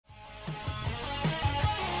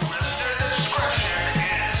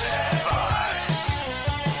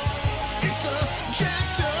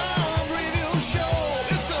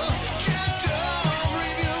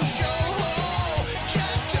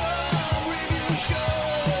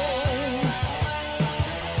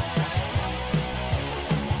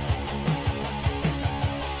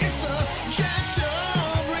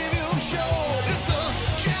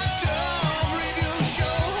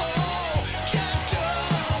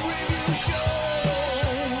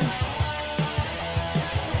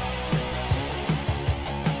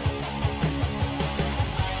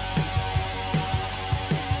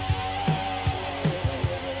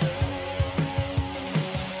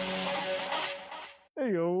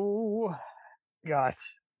got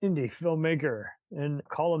indie filmmaker and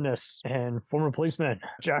columnist and former policeman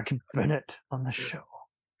Jack Bennett on the show.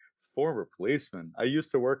 Former policeman. I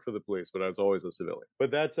used to work for the police, but I was always a civilian. But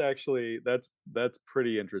that's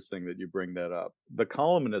pretty interesting that you bring that up. The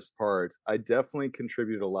columnist part, I definitely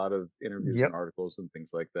contributed a lot of interviews and articles and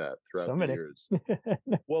things like that throughout the years.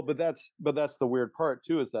 Well, but that's the weird part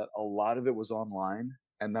too, is that a lot of it was online,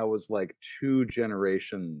 and that was like 2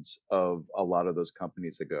 generations of a lot of those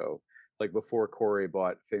companies ago. Like before Corey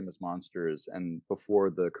bought Famous Monsters and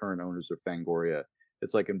before the current owners of Fangoria.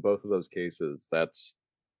 It's like in both of those cases, that's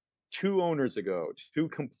 2 owners ago, 2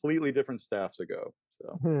 completely different staffs ago.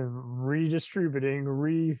 So redistributing,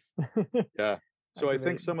 yeah. So I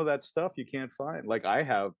think some of that stuff you can't find. Like I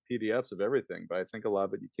have PDFs of everything, but I think a lot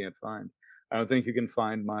of it you can't find. I don't think you can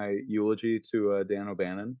find my eulogy to Dan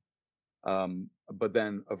O'Bannon. But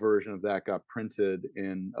then a version of that got printed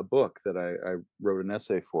in a book that I wrote an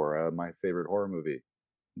essay for, my favorite horror movie,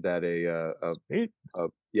 that a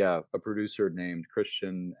producer named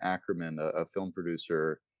Christian Ackerman, a film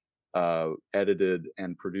producer, edited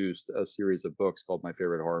and produced a series of books called My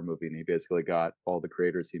Favorite Horror Movie, and he basically got all the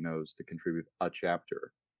creators he knows to contribute a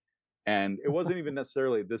chapter. And it wasn't even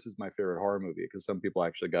necessarily this is my favorite horror movie, because some people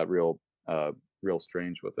actually got real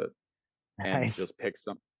strange with it and just picked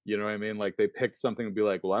some. You know what I mean? Like they picked something and be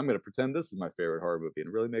like, well, I'm going to pretend this is my favorite horror movie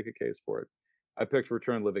and really make a case for it. I picked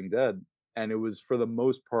Return of the Living Dead, and it was for the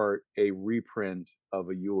most part a reprint of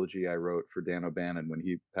a eulogy I wrote for Dan O'Bannon when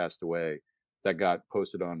he passed away, that got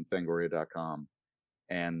posted on Fangoria.com.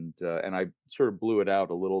 And I sort of blew it out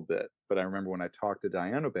a little bit. But I remember when I talked to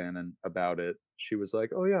Diane O'Bannon about it, she was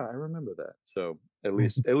like, oh yeah, I remember that. So at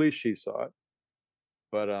least she saw it.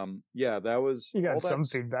 But yeah, that was, you got some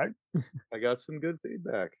feedback. I got some good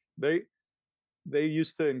feedback. They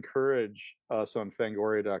used to encourage us on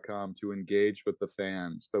Fangoria.com to engage with the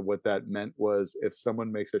fans, but what that meant was if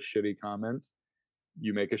someone makes a shitty comment,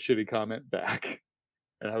 you make a shitty comment back.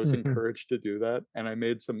 And I was encouraged to do that. And I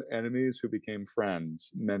made some enemies who became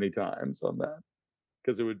friends many times on that,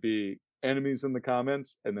 because it would be enemies in the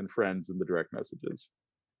comments and then friends in the direct messages.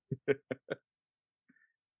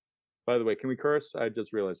 By the way, can we curse? I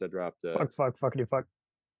just realized I dropped fuckity fuck.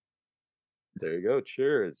 There you go.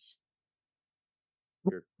 Cheers.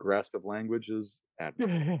 Your grasp of language is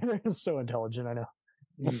admirable. So intelligent, I know.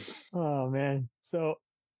 Oh man. So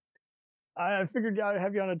I figured I'd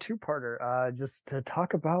have you on a 2-parter, just to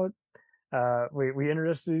talk about. We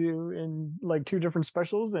interested you in like 2 different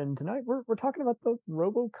specials, and tonight we're talking about the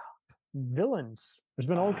Robocop villains. There's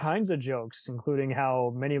been all kinds of jokes, including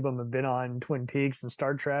how many of them have been on Twin Peaks and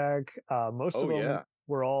Star Trek. Most of them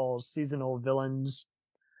were all seasonal villains.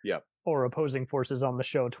 Yep. Or opposing forces on the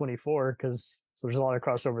show 24, because there's a lot of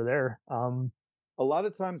crossover there. A lot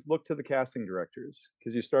of times look to the casting directors,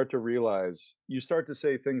 because you start to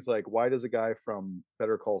say things like, why does a guy from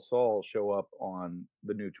Better Call Saul show up on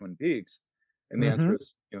the new Twin Peaks? And the answer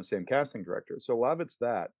is, same casting director. So a lot of it's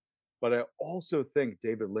that. But I also think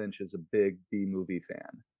David Lynch is a big B-movie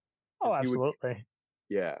fan. Oh, absolutely.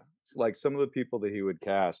 It's like some of the people that he would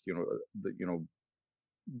cast,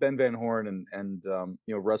 Ben Van Horn and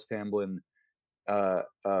Russ Tamblyn,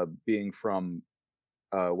 being from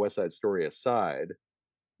West Side Story aside,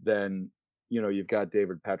 then you've got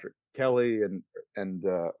David Patrick Kelly and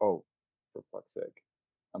oh, for fuck's sake,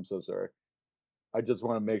 I'm so sorry. I just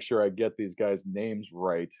want to make sure I get these guys' names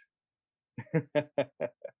right.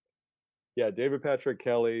 Yeah, David Patrick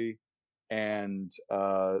Kelly and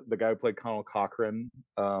the guy who played Colonel Cochran.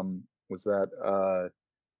 Was that?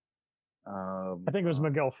 I think it was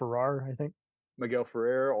Miguel Ferrer. I think Miguel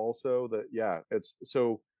Ferrer also. It's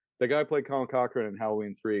so the guy who played Colonel Cochran in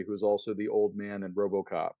Halloween 3, who's also the old man in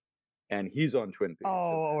RoboCop, and he's on Twin Peaks.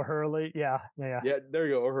 Oh, O'Hurley, yeah. There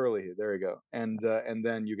you go, O'Hurley. There you go, and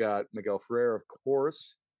then you got Miguel Ferrer, of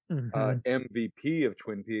course. MVP of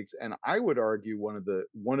Twin Peaks, and I would argue one of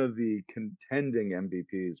the contending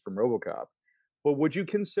MVPs from RoboCop. But would you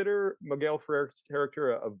consider Miguel Ferrer's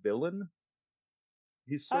character a villain?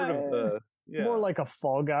 He's sort of more like a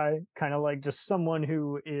fall guy, kind of like just someone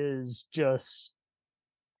who is just.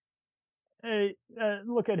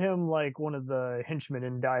 Look at him like one of the henchmen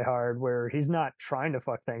in Die Hard, where he's not trying to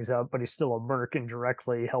fuck things up, but he's still a merc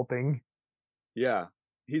indirectly helping. Yeah,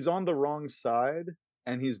 he's on the wrong side.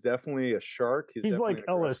 And he's definitely a shark. He's like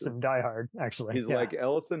Ellis in Die Hard, actually. He's like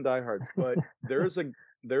Ellis in Die Hard. But there's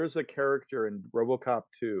a character in RoboCop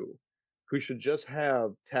 2 who should just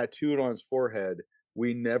have tattooed on his forehead,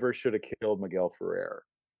 "We never should have killed Miguel Ferrer."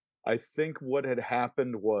 I think what had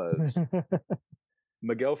happened was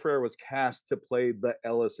Miguel Ferrer was cast to play the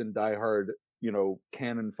Ellis in Die Hard,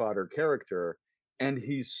 cannon fodder character, and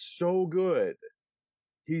he's so good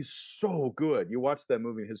he's so good. You watch that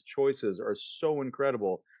movie, his choices are so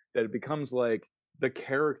incredible that it becomes like the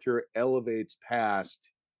character elevates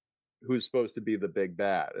past who's supposed to be the big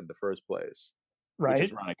bad in the first place, which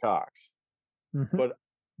is Right. Ronnie Cox. Mm-hmm.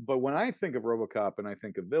 But when I think of RoboCop and I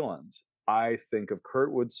think of villains, I think of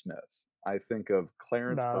Kurtwood Smith. I think of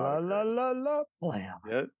Clarence La la la Boddicker. la la. Blam.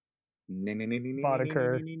 Yeah.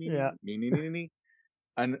 Boddicker. Yeah.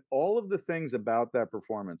 And all of the things about that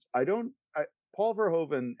performance, Paul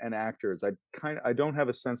Verhoeven and actors, I don't have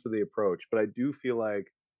a sense of the approach, but I do feel like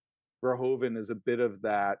Verhoeven is a bit of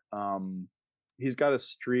that. He's got a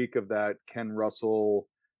streak of that Ken Russell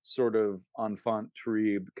sort of enfant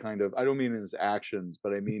terrible kind of. I don't mean in his actions,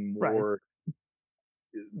 but I mean Right. more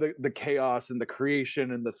the chaos and the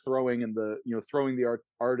creation and the throwing and the throwing the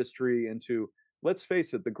artistry into. Let's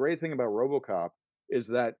face it. The great thing about RoboCop is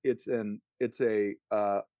that it's a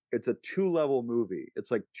 2-level movie. It's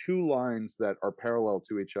like 2 lines that are parallel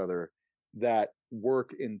to each other that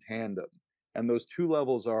work in tandem. And those 2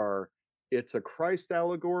 levels are, it's a Christ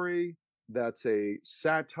allegory, that's a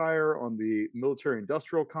satire on the military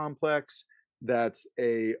industrial complex, that's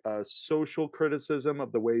a social criticism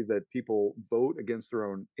of the way that people vote against their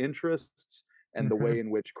own interests and the way in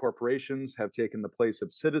which corporations have taken the place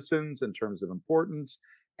of citizens in terms of importance.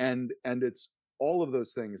 And it's all of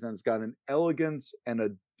those things. And it's got an elegance and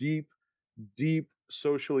a deep, deep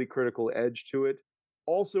socially critical edge to it.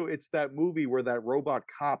 Also, it's that movie where that robot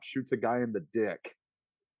cop shoots a guy in the dick.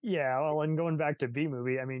 Yeah, well, and going back to B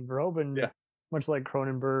movie, I mean, Verhoeven, much like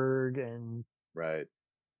Cronenberg and right,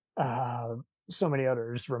 so many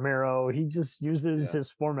others, Romero, he just uses his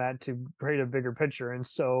format to create a bigger picture. And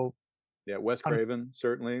so, Wes Craven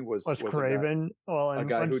certainly was Craven. A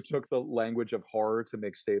guy who took the language of horror to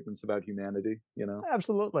make statements about humanity.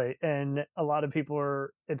 Absolutely, and a lot of people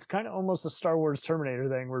are. It's kind of almost a Star Wars Terminator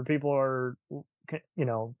thing, where people are,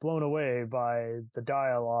 blown away by the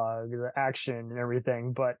dialogue, the action, and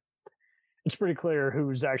everything. But it's pretty clear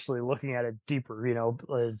who's actually looking at it deeper.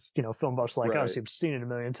 As film buffs like us who've seen it a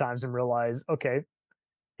million times and realize, okay,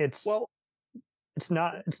 it's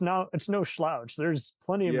no slouch. There's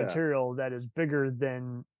plenty of material that is bigger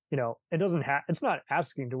than, it doesn't have, it's not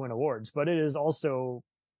asking to win awards, but it is also,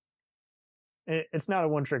 it's not a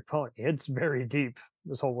one-trick pony. It's very deep,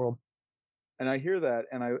 this whole world. And I hear that,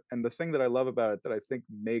 and the thing that I love about it that I think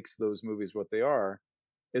makes those movies what they are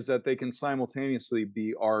is that they can simultaneously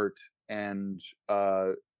be art and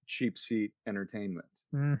cheap seat entertainment.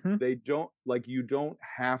 They don't, like, you don't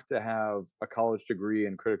have to have a college degree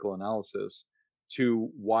in critical analysis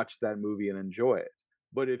to watch that movie and enjoy it.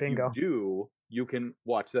 But if you do, you can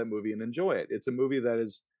watch that movie and enjoy it. It's a movie that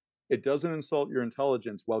it doesn't insult your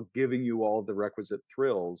intelligence while giving you all the requisite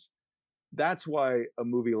thrills. That's why a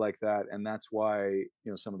movie like that, and that's why,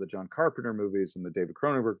 some of the John Carpenter movies and the David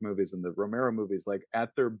Cronenberg movies and the Romero movies, like,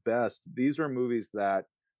 at their best, these are movies that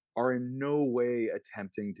are in no way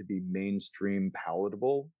attempting to be mainstream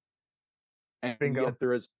palatable. And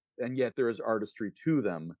yet there is artistry to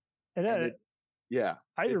them.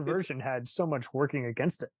 Either version had so much working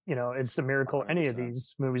against it. It's a miracle 100%. Any of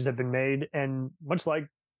these movies have been made. And much like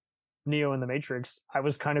Neo and the Matrix, I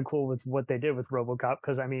was kind of cool with what they did with RoboCop,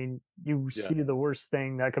 because I mean, you see the worst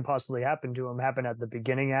thing that could possibly happen to him happen at the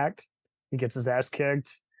beginning act. He gets his ass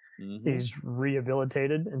kicked. He's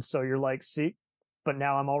rehabilitated, and so you're like, see, but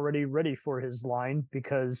now I'm already ready for his line,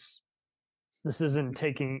 because this isn't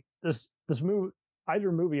taking this movie.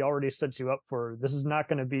 Either movie already sets you up for, this is not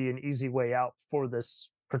going to be an easy way out for this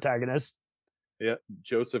protagonist. Yeah,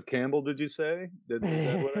 Joseph Campbell, did you say? Is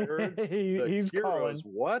that what I heard? He's calling.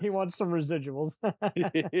 What? He wants some residuals.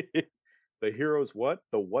 The hero's what?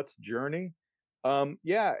 The what's journey? And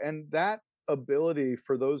that ability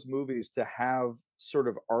for those movies to have sort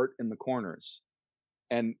of art in the corners.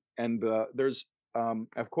 And there's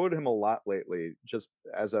I've quoted him a lot lately, just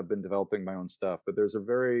as I've been developing my own stuff. But there's a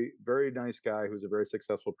very, very nice guy who's a very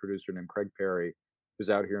successful producer named Craig Perry, who's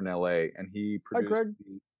out here in LA, and he produced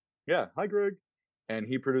hi Greg. And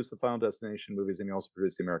he produced the Final Destination movies, and he also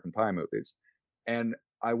produced the American Pie movies. And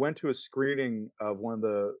I went to a screening of one of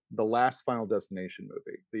the last Final Destination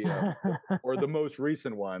movie, or the most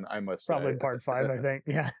recent one, I must say. Probably part 5, I think.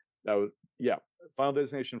 Yeah. That was Final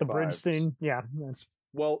Destination 5. The bridge scene. Yeah.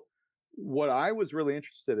 Well, what I was really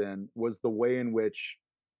interested in was the way in which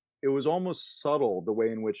it was almost subtle, the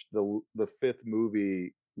way in which the 5th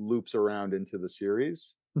movie loops around into the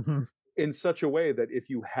series. In such a way that if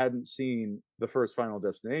you hadn't seen the first Final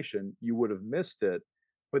Destination, you would have missed it.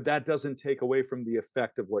 but that doesn't take away from the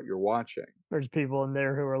effect of what you're watching. There's people in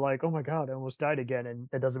there who are like, "Oh my god, I almost died again," and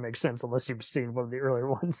it doesn't make sense unless you've seen one of the earlier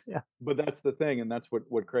ones. Yeah, But that's the thing, and that's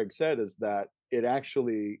what Craig said, is that it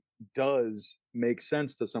actually does make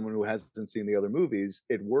sense to someone who hasn't seen the other movies.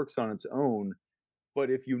 It works on its own, but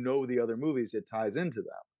if you know the other movies, it ties into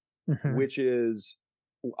them, mm-hmm. which is,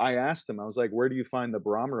 I asked him, I was like, where do you find the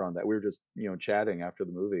barometer on that? We were just, chatting after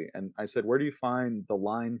the movie. And I said, where do you find the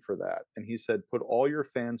line for that? And he said, put all your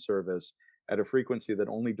fan service at a frequency that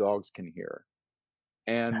only dogs can hear.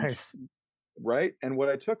 And Nice. right. And what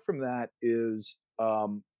I took from that is,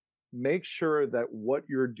 make sure that what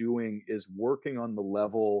you're doing is working on the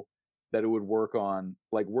level that it would work on,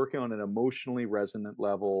 like working on an emotionally resonant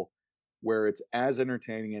level where it's as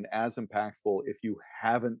entertaining and as impactful if you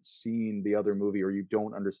haven't seen the other movie or you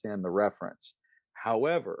don't understand the reference.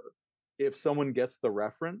 However, if someone gets the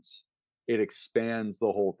reference, it expands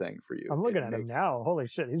the whole thing for you. I'm looking at him now. Holy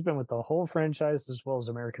shit, he's been with the whole franchise as well as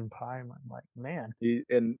American Pie. I'm like, man.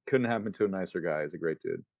 And couldn't happen to a nicer guy. He's a great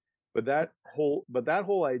dude. But that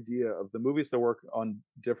whole idea of the movies that work on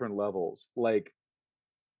different levels, like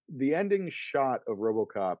the ending shot of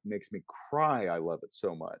RoboCop makes me cry. I love it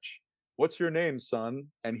so much. What's your name, son?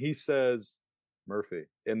 And he says Murphy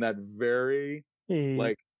in that very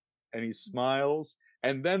like, and he smiles,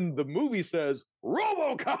 and then the movie says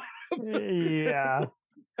RoboCop. Yeah.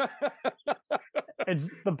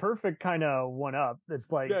 It's the perfect kind of one up.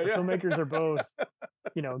 It's like the filmmakers are both,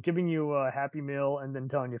 giving you a Happy Meal and then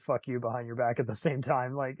telling you fuck you behind your back at the same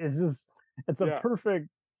time. Like it's a perfect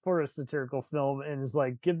for a satirical film, and it's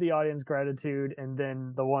like give the audience gratitude, and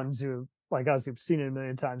then the ones who like us who've seen it a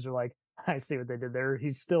million times are like, I see what they did there.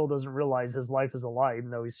 He still doesn't realize his life is a lie,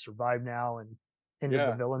 even though he's survived now and ended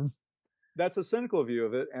the villains. That's a cynical view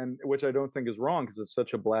of it, and which I don't think is wrong because it's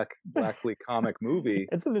such a blackly comic movie.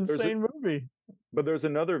 It's an insane movie. But there's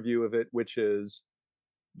another view of it, which is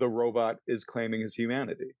the robot is claiming his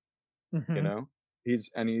humanity. Mm-hmm.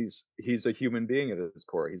 He's a human being at his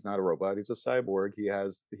core. He's not a robot. He's a cyborg. He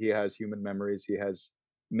has human memories. He has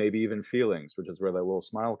maybe even feelings, which is where that little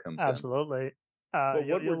smile comes in. Absolutely.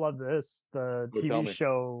 You'll love this. The TV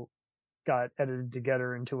show got edited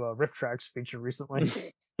together into a Riff Tracks feature recently.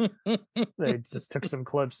 They just took some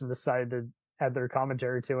clips and decided to add their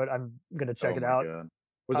commentary to it. I'm gonna check it out. God.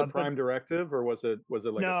 Was it Prime Directive or was it like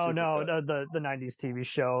the 90s TV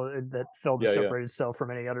show that failed to separate itself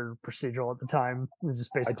from any other procedural at the time? It's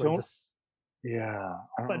just basically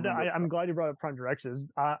I'm glad you brought up Prime Directives.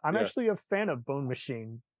 I'm actually a fan of Bone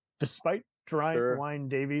Machine, despite Ryan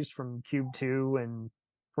Davies from Cube 2 and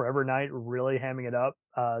Forever Night really hamming it up.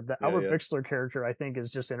 The Albert Bixler character I think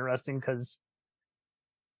is just interesting because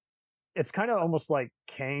it's kind of almost like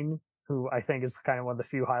Kane, who I think is kind of one of the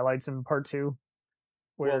few highlights in part 2.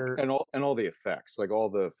 Where all the effects, like all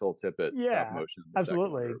the Phil Tippett stop motion.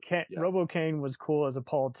 Absolutely. Robo Kane was cool as a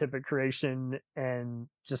Paul Tippett creation, and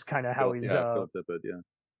just kind of how he's Phil Tippett,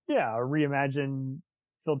 a reimagined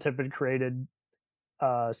Phil Tippett created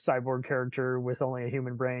cyborg character with only a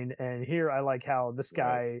human brain. And here I like how this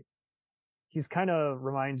guy, he's kind of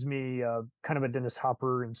reminds me of kind of a Dennis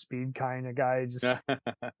Hopper and Speed kind of guy,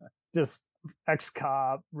 just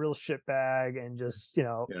ex-cop, real shitbag, and just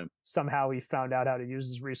somehow he found out how to use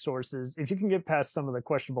his resources. If you can get past some of the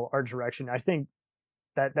questionable art direction, I think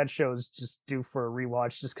that show's just due for a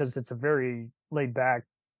rewatch, just because it's a very laid back,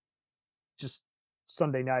 just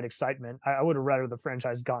Sunday night excitement. I would have rather the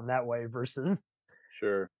franchise gone that way versus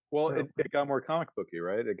well it got more comic booky,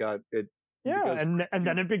 right? And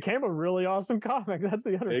then it became a really awesome comic. That's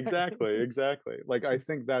the other exactly. Like I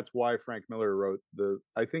think that's why Frank Miller wrote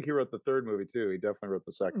I think he wrote the third movie too. He definitely wrote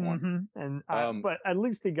the second one. And but at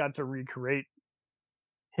least he got to recreate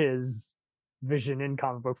his vision in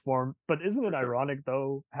comic book form. But isn't it ironic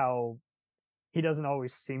though how he doesn't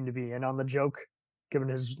always seem to be in on the joke, given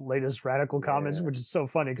his latest radical comments, which is so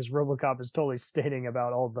funny because RoboCop is totally stating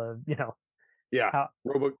about all the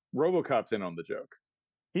RoboCop's in on the joke.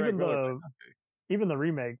 Even the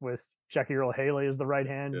remake with Jackie Earle Haley as the right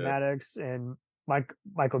hand Maddox and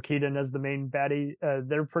Michael Keaton as the main baddie,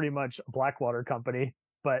 they're pretty much a Blackwater company.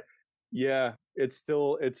 But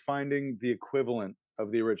it's finding the equivalent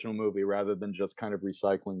of the original movie rather than just kind of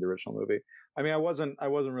recycling the original movie. I mean, I wasn't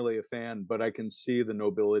really a fan, but I can see the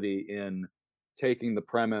nobility in taking the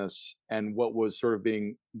premise and what was sort of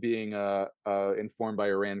being informed by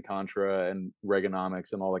Iran-Contra and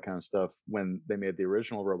Reaganomics and all that kind of stuff when they made the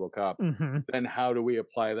original RoboCop. Then how do we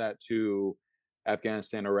apply that to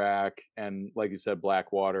Afghanistan, Iraq, and like you said,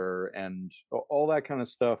 Blackwater and all that kind of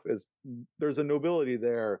stuff? There's a nobility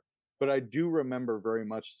there. But I do remember very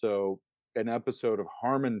much so an episode of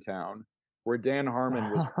Harmontown where Dan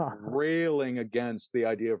Harmon was railing against the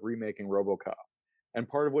idea of remaking RoboCop. And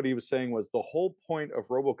part of what he was saying was the whole point of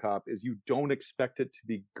RoboCop is you don't expect it to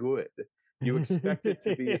be good. You expect it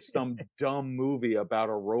to be some dumb movie about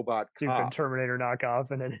a robot Stupid cop. Terminator knockoff,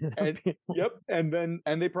 and it ended up being... Yep,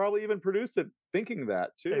 and they probably even produced it thinking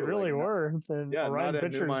that too. They really were. And yeah, Orion not Ed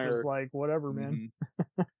Pictures Neumeyer. was like, whatever, man.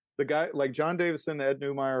 The guy like John Davison, Ed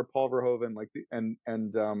Neumeyer, Paul Verhoeven, like and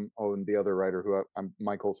the other writer who I'm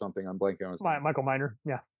Michael something. I'm blanking on his name. Michael Miner.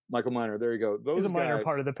 Yeah. Michael Miner. There you go. He's a minor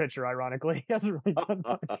part of the picture, ironically. He hasn't really done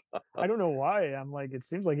much. I don't know why. I'm like, it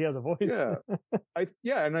seems like he has a voice.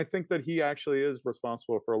 Yeah. And I think that he actually is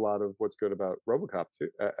responsible for a lot of what's good about RoboCop too,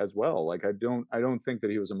 as well. Like I don't think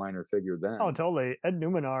that he was a minor figure then. Oh, totally. Ed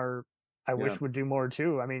Neumeyer, I wish would do more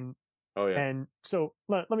too. I mean, oh yeah. And so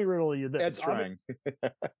let me riddle you this. Ed Strang.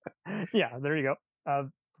 Yeah, there you go.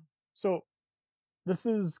 So this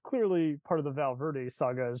is clearly part of the Valverde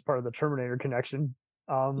saga as part of the Terminator connection.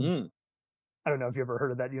 I don't know if you ever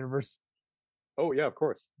heard of that universe. Oh yeah, of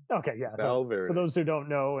course. Okay, yeah. Valverde. For those who don't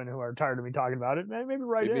know and who are tired of me talking about it, maybe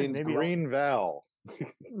write it in. Means maybe Green Val.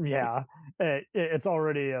 Yeah, it's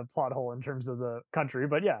already a plot hole in terms of the country,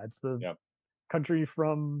 but yeah, it's the country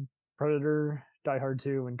from Predator, Die Hard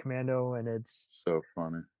 2, and Commando, and it's so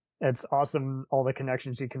funny. It's awesome. All the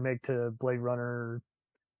connections you can make to Blade Runner,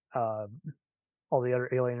 all the other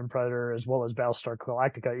Alien and Predator, as well as Battlestar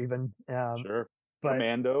Galactica, even. Sure. But,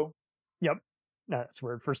 Commando. Yep, that's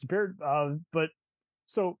where it first appeared. But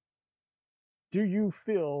so, do you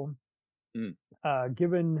feel,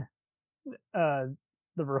 given the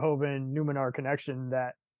Verhoeven Numenor connection,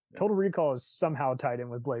 that Total Recall is somehow tied in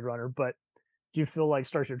with Blade Runner? But do you feel like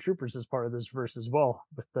Starship Troopers is part of this verse as well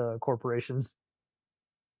with the corporations?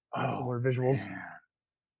 More visuals. Man.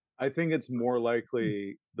 I think it's more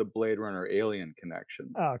likely the Blade Runner Alien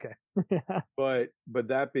connection. Oh, okay. Yeah. But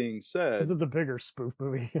that being said, because it's a bigger spoof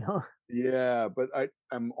movie, you know. Yeah, but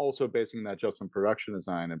I'm also basing that just on production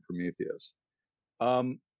design and Prometheus.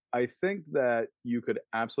 I think that you could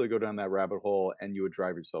absolutely go down that rabbit hole and you would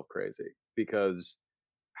drive yourself crazy because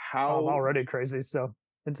I'm already crazy, so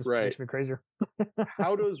it just makes me crazier.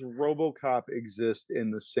 How does RoboCop exist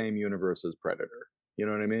in the same universe as Predator? You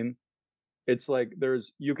know what I mean? It's like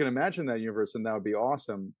you can imagine that universe and that would be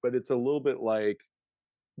awesome, but it's a little bit like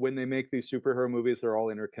when they make these superhero movies, they're all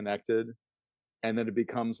interconnected. And then it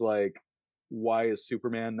becomes like, why is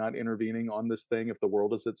Superman not intervening on this thing if the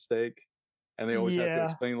world is at stake? And they always have to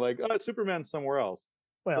explain like, oh, Superman's somewhere else.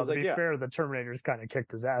 Well, to be fair, the Terminator's kind of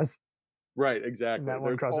kicked his ass. Right, exactly. In that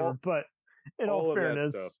one crossover. But in all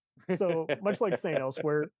fairness, so much like St.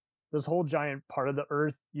 Elsewhere, this whole giant part of the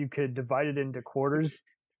Earth, you could divide it into quarters,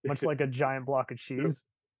 much like a giant block of cheese.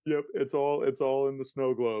 Yep, it's all in the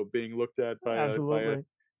snow globe being looked at by a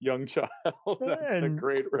young child. That's a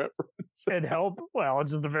great reference. It helped. Well,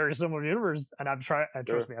 it's just a very similar universe, and I've tried.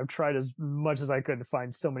 Trust me, I've tried as much as I could to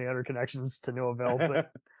find so many other connections to no avail.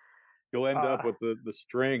 But you'll end up with the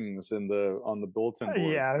strings and on the bulletin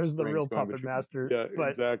boards. Yeah, who's the real puppet master? Yeah, but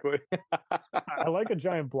exactly. I like a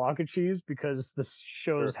giant block of cheese because this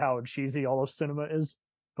shows how cheesy all of cinema is.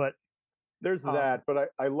 But there's that. But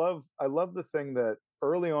I love the thing that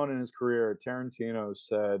early on in his career, Tarantino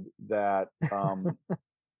said that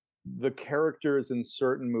the characters in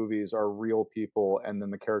certain movies are real people, and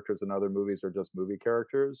then the characters in other movies are just movie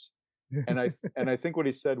characters. And I think what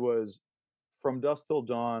he said was, From Dusk Till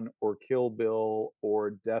Dawn or Kill Bill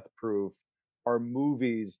or Death Proof are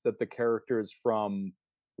movies that the characters from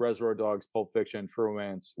Reservoir Dogs, Pulp Fiction, True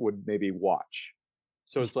Romance would maybe watch.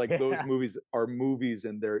 So it's like those movies are movies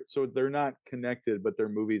in their, so they're not connected, but they're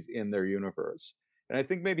movies in their universe. And I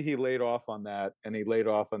think maybe he laid off on that, and he laid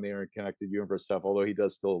off on the interconnected universe stuff, although he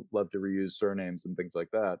does still love to reuse surnames and things like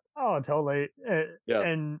that. Oh, totally.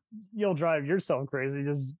 And you'll drive yourself crazy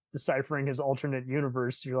just deciphering his alternate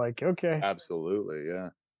universe. You're like, okay. Absolutely, yeah.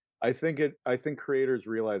 I think creators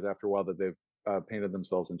realize after a while that they've painted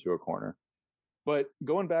themselves into a corner. But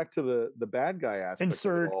going back to the bad guy aspect,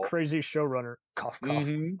 insert crazy showrunner, cough, cough.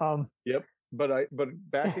 Mm-hmm. Yep. But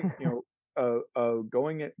backing,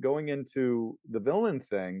 going into the villain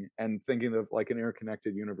thing and thinking of like an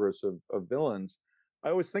interconnected universe of villains, I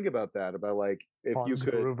always think about that, about like if Hans you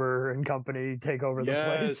could Gruber and company take over the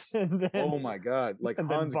place. And then, oh my God, like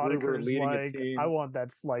Hans Gruber leading a team. I want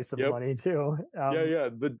that slice of money too.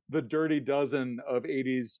 The dirty dozen of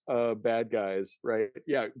 80s bad guys, right?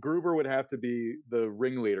 Yeah, Gruber would have to be the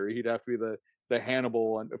ringleader. He'd have to be the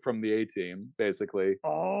Hannibal from the A-Team, basically.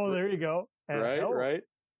 Oh, there you go. And right.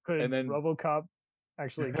 Could RoboCop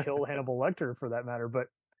actually kill Hannibal Lecter for that matter? But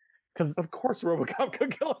because Of course, RoboCop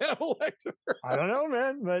could kill Hannibal Lecter. I don't know,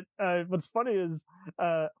 man. But what's funny is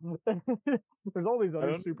there's all these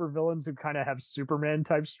other super villains who kind of have Superman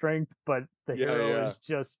type strength, but the hero is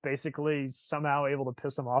just basically somehow able to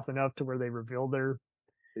piss them off enough to where they reveal their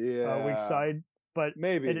weak side. But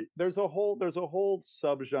maybe there's a whole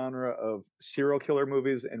subgenre of serial killer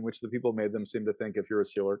movies in which the people made them seem to think if you're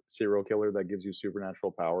a serial killer that gives you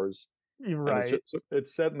supernatural powers. Right.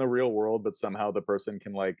 It's set in the real world, but somemew the person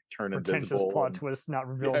can like turn invisible. Plot twist not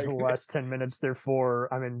revealed until the last 10 minutes. Therefore,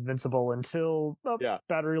 I'm invincible until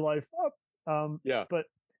battery life up. But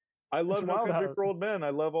I love No Country for Old Men. I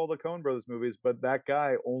love all the Coen Brothers movies, but that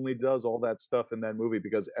guy only does all that stuff in that movie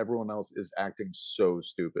because everyone else is acting so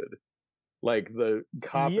stupid. Like the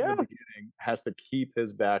cop in the beginning has to keep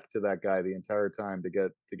his back to that guy the entire time to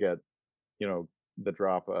get the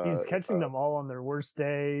drop. He's catching them all on their worst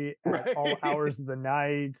day at all hours of the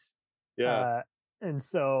night. And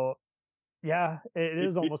so it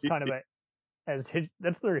is almost kind of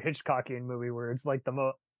that's their Hitchcockian movie where it's like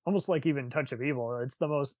almost like even Touch of Evil. It's the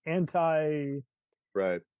most anti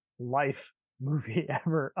life movie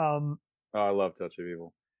ever. I love Touch of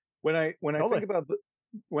Evil. When I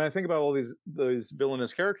think about all these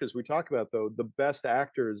villainous characters we talk about, though, the best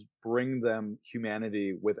actors bring them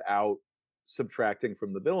humanity without subtracting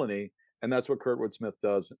from the villainy, and that's what Kurtwood Smith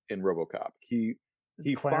does in RoboCop. He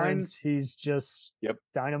finds he's just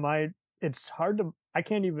dynamite. It's hard to I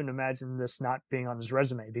can't even imagine this not being on his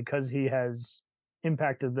resume because he has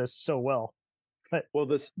impacted this so well. But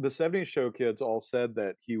the 70s show kids all said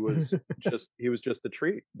that he was just a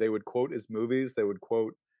treat. They would quote his movies. They would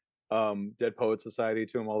quote Dead Poets Society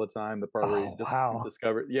to him all the time. The part where he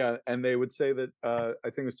discovered, and they would say that I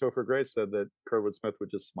think it was Topher Grace said that Kurtwood Smith would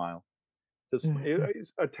just smile.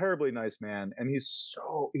 He's a terribly nice man, and he's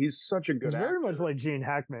such a good. He's very much like Gene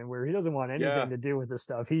Hackman, where he doesn't want anything to do with this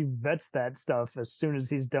stuff. He vets that stuff as soon as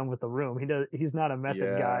he's done with the room. He's not a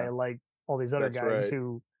method guy like all these other guys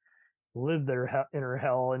who live their inner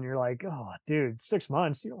hell, and you're like, oh, dude, 6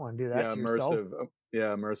 months, you don't want to do that to yourself.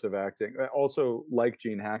 Immersive acting. Also, like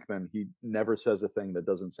Gene Hackman, he never says a thing that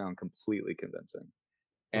doesn't sound completely convincing.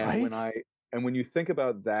 And when you think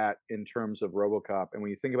about that in terms of RoboCop, and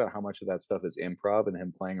when you think about how much of that stuff is improv and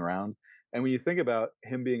him playing around, and when you think about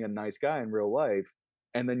him being a nice guy in real life,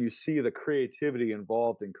 and then you see the creativity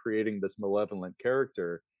involved in creating this malevolent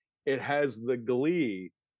character, it has the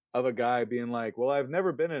glee of a guy being like, well, I've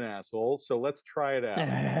never been an asshole, so let's try it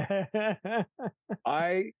out.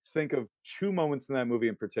 I think of two moments in that movie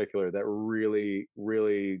in particular that really,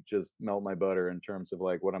 really just melt my butter in terms of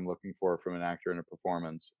like what I'm looking for from an actor in a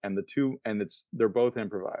performance. And they're both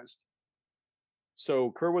improvised.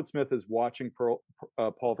 So Kurtwood Smith is watching Paul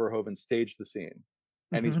Verhoeven stage the scene.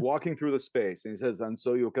 And he's walking through the space, and he says, "And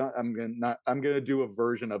so I'm gonna do a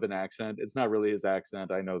version of an accent. It's not really his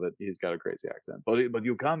accent. I know that he's got a crazy accent, but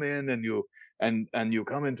you come in and you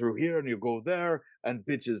come in through here and you go there, and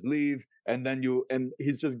bitches leave, and then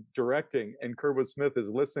he's just directing, and Kurtwood Smith is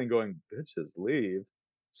listening, going, bitches leave.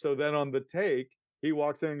 So then on the take, he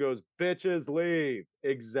walks in and goes, bitches leave,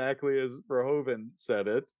 exactly as Verhoeven said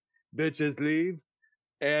it, bitches leave,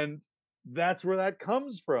 and that's where that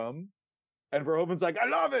comes from." And Verhoeven's like, I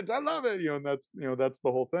love it, and that's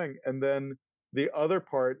the whole thing. And then the other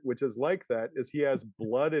part, which is like that, is he has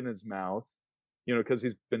blood in his mouth, because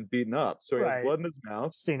he's been beaten up, so he has blood in his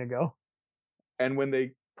mouth. Scene ago. And when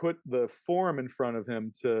they put the form in front of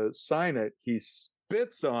him to sign it, he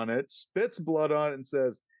spits on it, spits blood on it, and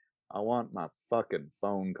says, "I want my fucking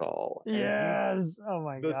phone call." Yes. Oh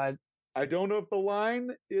my God. I don't know if the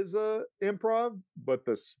line is improv, but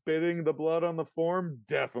the spitting the blood on the form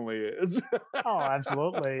definitely is. Oh,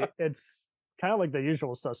 absolutely. It's kind of like The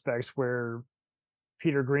Usual Suspects, where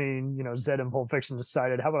Peter Green, Zed in Pulp Fiction,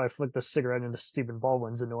 decided, how about I flick the cigarette into Stephen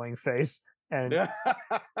Baldwin's annoying face? And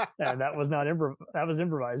and that was not that was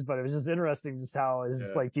improvised, but it was just interesting just how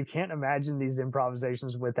it's like you can't imagine these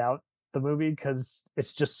improvisations without the movie, because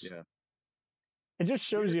it's just it just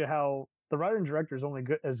shows you how the writer and director is only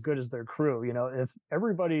as good as their crew. If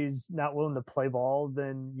everybody's not willing to play ball,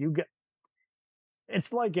 then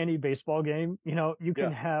it's like any baseball game. You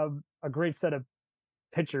can have a great set of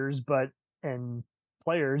pitchers, and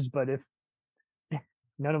players, but if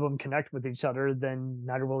none of them connect with each other, then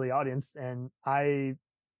neither will the audience. And I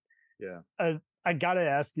gotta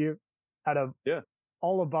ask you, out of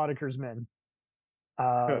all of Boddicker's men,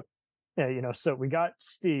 so we got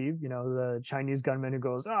Steve, the Chinese gunman who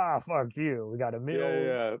goes, fuck you. We got Emil,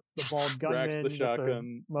 the bald gunman, the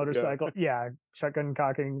shotgun, the motorcycle, shotgun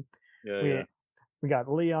cocking. We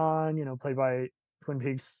got Leon, played by Twin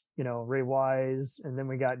Peaks, Ray Wise, and then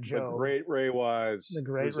we got The Joe, great Ray Wise, the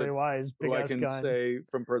great Ray Wise, big who I ass can gun. say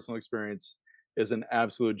from personal experience is an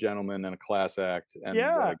absolute gentleman and a class act, and what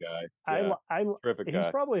Yeah, a guy. Yeah, terrific he's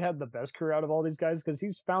guy. probably had the best career out of all these guys because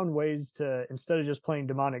he's found ways to, instead of just playing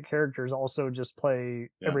demonic characters, also just play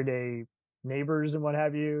everyday neighbors and what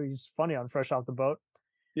have you. He's funny on Fresh Off the Boat.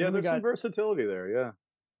 Yeah, there's some versatility there. Yeah,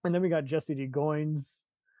 and then we got Jesse D. Goins,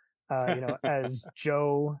 as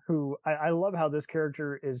Joe, who I love how this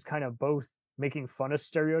character is kind of both making fun of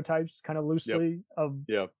stereotypes kind of loosely of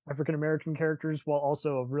African American characters while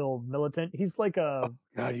also a real militant. He's like God,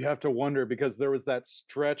 you have to wonder, because there was that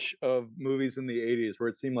stretch of movies in the 80s where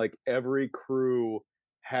it seemed like every crew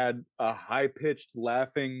had a high-pitched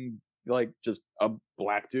laughing, like just a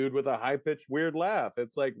black dude with a high-pitched weird laugh.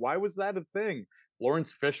 It's like, why was that a thing?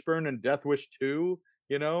 Lawrence Fishburne in Death Wish 2,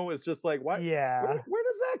 it's just like, why? Yeah. Where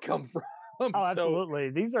does that come from? Oh,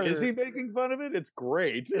 absolutely. Is he making fun of it? It's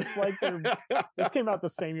great. It's like this came out the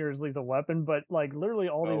same year as Lethal Weapon, but like literally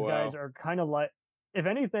all these guys are kind of like, if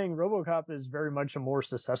anything, RoboCop is very much a more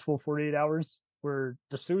successful 48 Hours, where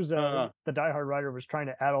D'Souza, the diehard writer, was trying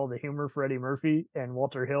to add all the humor for Eddie Murphy, and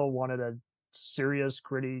Walter Hill wanted a serious,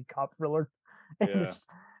 gritty cop thriller. And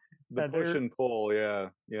the push and pull, yeah.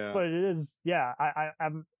 But it is,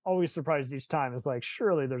 I'm always surprised each time. It's like,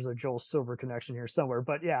 surely there's a Joel Silver connection here somewhere.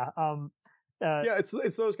 But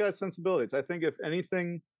it's those guys' sensibilities. I think if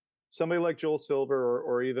anything, somebody like Joel Silver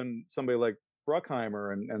or even somebody like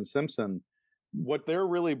Bruckheimer and Simpson, what they're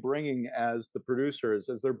really bringing as the producers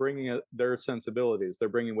is they're bringing their sensibilities. They're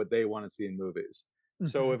bringing what they want to see in movies. Mm-hmm.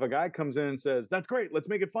 So if a guy comes in and says, "That's great, let's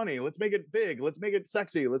make it funny, let's make it big, let's make it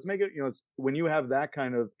sexy, let's make it," when you have that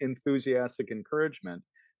kind of enthusiastic encouragement,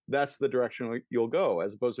 that's the direction you'll go,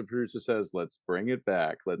 as opposed to a producer says, "Let's bring it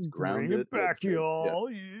back, let's ground it back, y'all."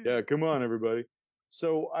 Yeah, come on, everybody.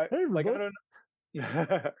 So I don't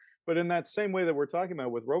know. But in that same way that we're talking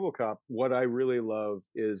about with RoboCop, what I really love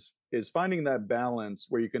is finding that balance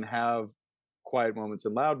where you can have quiet moments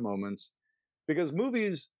and loud moments, because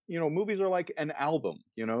movies are like an album.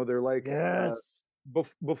 They're like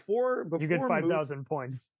before you get 5,000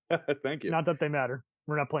 points. Thank you. Not that they matter.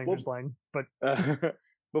 We're not playing this line, but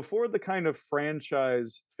before the kind of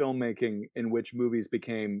franchise filmmaking in which movies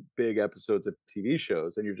became big episodes of TV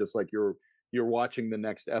shows, and you're just like you're watching the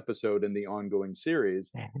next episode in the ongoing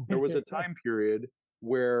series, there was a time period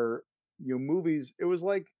where movies, it was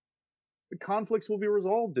like the conflicts will be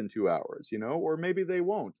resolved in 2 hours, or maybe they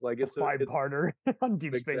won't. Like it's a five-parter on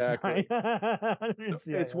Deep Space Nine.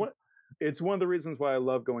 It's one of the reasons why I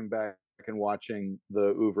love going back and watching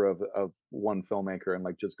the oeuvre of one filmmaker and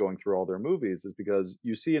like just going through all their movies, is because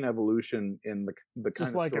you see an evolution in the kind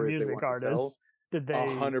just of like stories a music they want to tell. Did they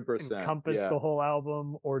 100% encompass the whole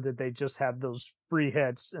album, or did they just have those free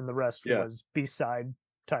hits and the rest was B-side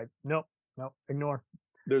type? Nope, ignore.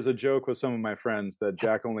 There's a joke with some of my friends that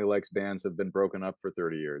Jack only likes bands that have been broken up for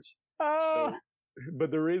 30 years.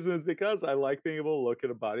 But the reason is because I like being able to look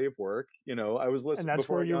at a body of work. I was listening, and that's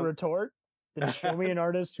where you retort. Then show me an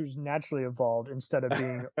artist who's naturally evolved instead of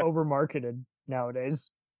being over-marketed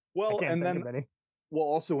nowadays. Well, and then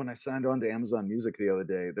also when I signed on to Amazon Music the other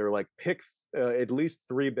day, they're like, pick at least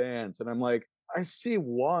 3 bands, and I'm like, I see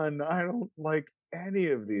one, I don't like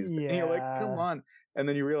any of these. And you're like, come on. And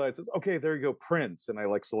then you realize, okay, there you go, Prince, and I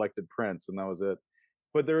like selected Prince, and that was it.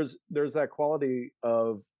 But there's that quality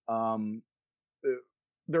of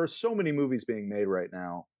there are so many movies being made right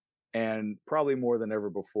now, and probably more than ever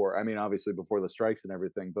before. I mean, obviously before the strikes and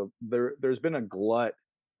everything, but there's been a glut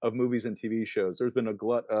of movies and TV shows. There's been a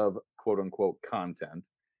glut of quote unquote content.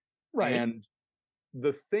 Right. And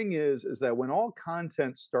the thing is that when all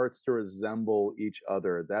content starts to resemble each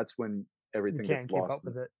other, that's when everything gets lost. Keep up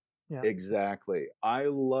with it. Yeah. Exactly. I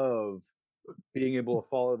love being able to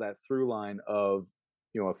follow that through line of,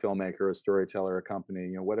 a filmmaker, a storyteller, a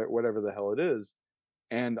company, whatever the hell it is.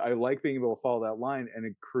 And I like being able to follow that line, and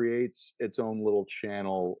it creates its own little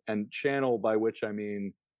channel, and channel by which I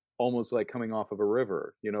mean almost like coming off of a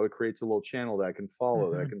river. It creates a little channel that I can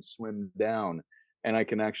follow, that I can swim down, and I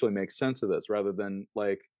can actually make sense of this, rather than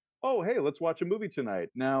like, oh, hey, let's watch a movie tonight.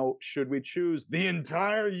 Now, should we choose the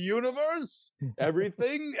entire universe?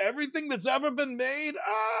 Everything that's ever been made?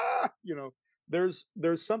 There's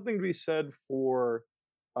something to be said for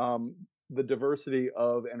the diversity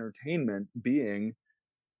of entertainment being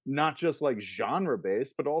not just like genre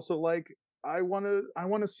based, but also like I want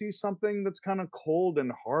to see something that's kind of cold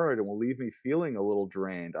and hard and will leave me feeling a little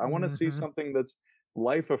drained. I want to see something that's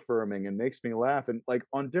life affirming and makes me laugh. And like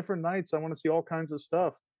on different nights, I want to see all kinds of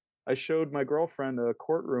stuff. I showed my girlfriend a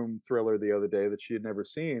courtroom thriller the other day that she had never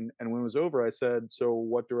seen, and when it was over, I said, "So,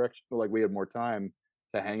 what direction?" Like we had more time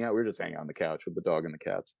to hang out. We were just hanging out on the couch with the dog and the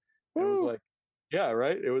cats, and it was Woo! like, "Yeah,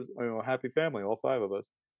 right." It was a happy family, all five of us,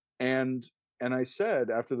 and I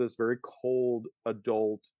said after this very cold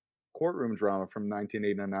adult courtroom drama from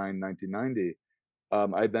 1989, 1990,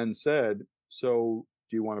 I then said, "So,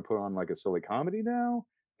 do you want to put on like a silly comedy now?"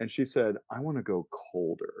 And she said, "I want to go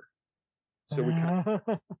colder." So we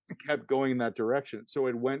kept going in that direction. So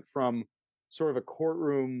it went from sort of a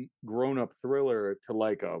courtroom grown-up thriller to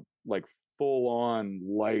like a full-on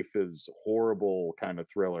life is horrible kind of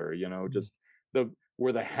thriller, just the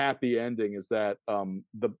where the happy ending is that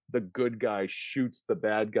the good guy shoots the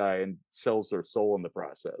bad guy and sells their soul in the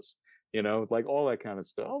process. Like all that kind of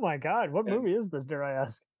stuff. Oh my God, what And movie is this? Dare I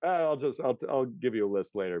ask? I'll give you a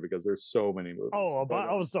list later because there's so many movies. Oh,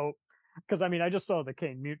 But so because I mean, I just saw The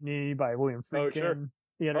King Mutiny by William oh sure. Friedkin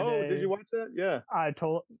the other Oh, did day. you watch that? Yeah. I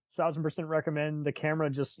 1000% recommend. The camera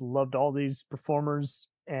just loved all these performers,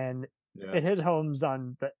 and Yeah. it hit homes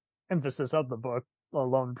on the emphasis of the book,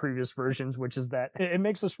 alone previous versions, which is that it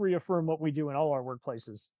makes us reaffirm what we do in all our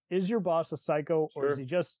workplaces. Is your boss a psycho, or is he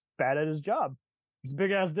just bad at his job? It's a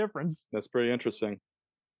big ass difference. That's pretty interesting.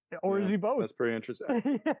 Or is he both? That's pretty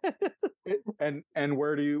interesting. And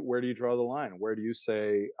where do you draw the line? Where do you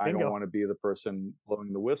say I don't want to be the person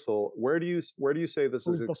blowing the whistle? Where do you say this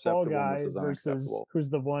who's is the fall acceptable and guy this is versus unacceptable? who's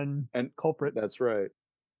the one culprit? That's right.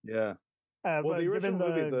 Yeah. Well, the given original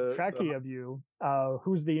movie, the trachea view,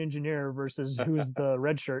 who's the engineer versus who's the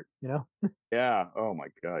red shirt? Yeah. Oh my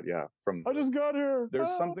God. Yeah. I just got here.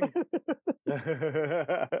 There's something.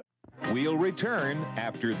 We'll return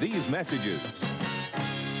after these messages.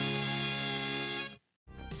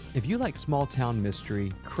 If you like small town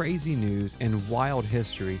mystery, crazy news, and wild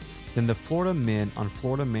history, then the Florida Men on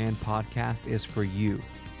Florida Man podcast is for you.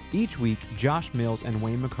 Each week, Josh Mills and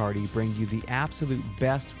Wayne McCarty bring you the absolute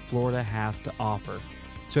best Florida has to offer.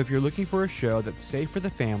 So if you're looking for a show that's safe for the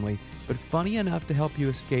family, but funny enough to help you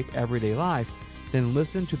escape everyday life, then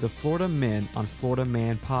listen to the Florida Men on Florida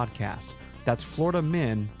Man podcast. That's Florida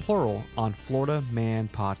Men, plural, on Florida Man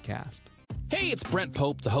podcast. Hey, it's Brent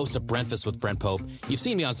Pope, the host of Breakfast with Brent Pope. You've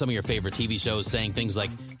seen me on some of your favorite TV shows saying things like,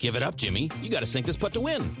 "Give it up, Jimmy. You got to sink this putt to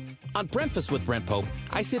win." On Breakfast with Brent Pope,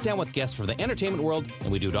 I sit down with guests from the entertainment world,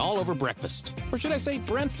 and we do it all over breakfast. Or should I say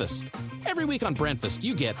Brentfast? Every week on Brentfast,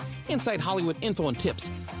 you get inside Hollywood info and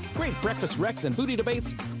tips, great breakfast recs and booty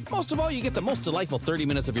debates. Most of all, you get the most delightful 30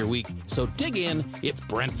 minutes of your week. So dig in. It's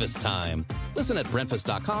Brentfast time. Listen at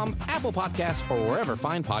Brentfast.com, Apple Podcasts, or wherever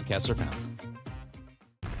fine podcasts are found.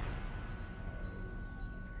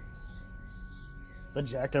 The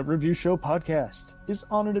Jacked Up Review Show podcast is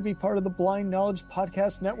honored to be part of the Blind Knowledge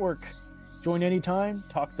Podcast Network. Join anytime,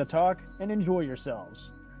 talk the talk, and enjoy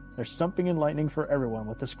yourselves. There's something enlightening for everyone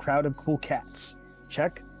with this crowd of cool cats.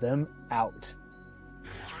 Check them out.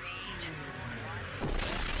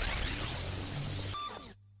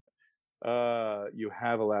 You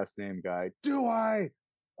have a last name, guy. Do I?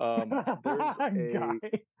 There's Guy.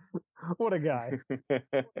 What a guy.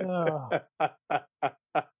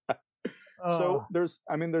 So there's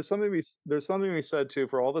something we said too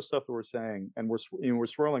for all the stuff that we're saying, and we're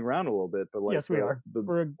swirling around a little bit, but like yes, we are.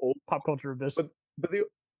 We're a pop culture abyss. But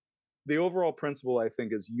the overall principle, I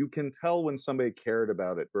think, is you can tell when somebody cared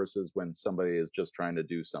about it versus when somebody is just trying to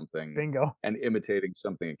do something. Bingo. And imitating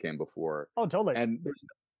something that came before. Oh, totally.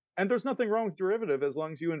 And there's nothing wrong with derivative as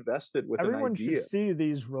long as you invest it with an idea. Everyone should see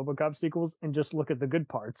these Robocop sequels and just look at the good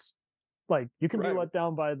parts. Like, you can be let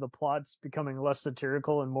down by the plots becoming less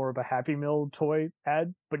satirical and more of a Happy Meal toy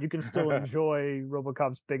ad, but you can still enjoy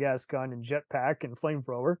Robocop's big-ass gun and jetpack and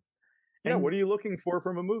flamethrower. Yeah, what are you looking for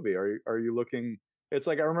from a movie? Are you looking... It's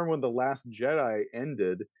like, I remember when The Last Jedi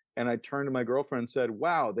ended, and I turned to my girlfriend and said,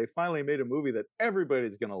 "Wow, they finally made a movie that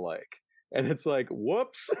everybody's going to like." And it's like,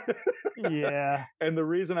 whoops. Yeah. And the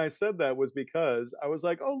reason I said that was because I was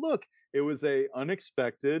like, oh, look, it was a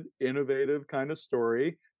unexpected, innovative kind of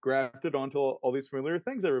story grafted onto all these familiar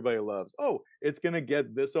things everybody loves. Oh, it's going to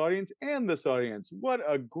get this audience and this audience. What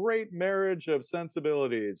a great marriage of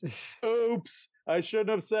sensibilities. Oops, I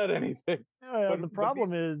shouldn't have said anything. The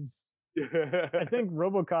problem is, I think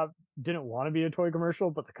RoboCop didn't want to be a toy commercial,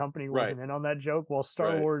 but the company wasn't in on that joke, while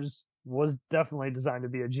Star Wars was definitely designed to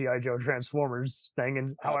be a G.I. Joe Transformers thing,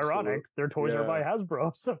 and how ironic, their toys are by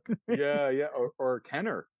Hasbro. So or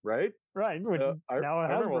Kenner, right? Right, which is now a Hasbro.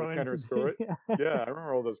 I remember all the Kenner stories. Yeah, I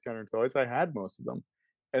remember all those Kenner toys. I had most of them.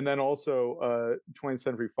 And then also 20th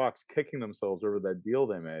Century Fox kicking themselves over that deal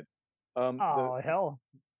they made. Hell.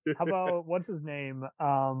 How about, what's his name?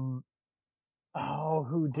 Oh,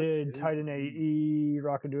 who What's did his Titan name? AE,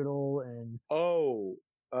 Rockadoodle, and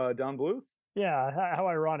Don Bluth. yeah, how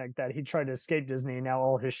ironic that he tried to escape Disney and now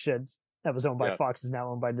all his shit that was owned by Yeah. Fox is now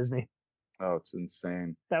owned by Disney. Oh, it's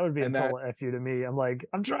insane. That would be And a total FU to me. I'm like,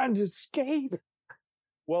 I'm trying to escape.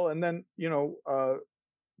 Well, and then, a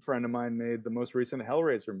friend of mine made the most recent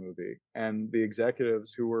Hellraiser movie, and the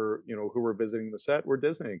executives who were visiting the set were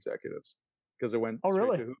Disney executives, because it went Oh, straight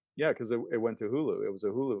really? to because it went to Hulu. It was a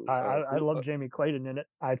Hulu. I love Jamie Clayton in it.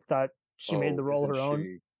 I thought she made the role isn't her own.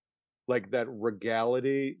 she- Like that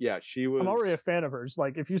regality. Yeah, she was. I'm already a fan of hers.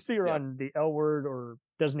 Like, if you see her on The L Word or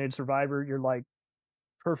Designated Survivor, you're like,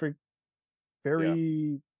 perfect,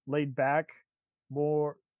 very laid back,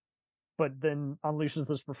 more. But then unleashes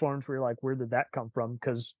this performance where you're like, where did that come from?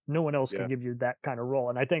 Because no one else can give you that kind of role.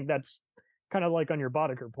 And I think that's kind of like on your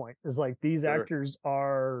Boddicker point, is like these actors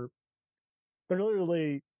they're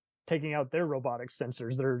literally taking out their robotic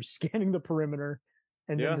sensors. They're scanning the perimeter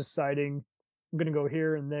and then deciding, I'm going to go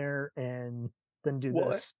here and there and then do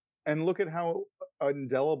this. And look at how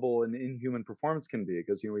indelible an inhuman performance can be,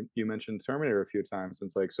 because you mentioned Terminator a few times. And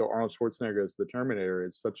it's like, so Arnold Schwarzenegger as the Terminator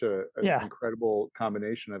is such an incredible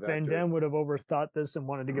combination of Van actors. Damme would have overthought this and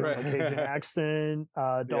wanted to give him a Cajun accent.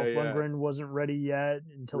 Dolph Lundgren wasn't ready yet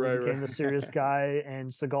until he became the serious guy,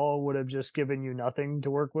 and Seagal would have just given you nothing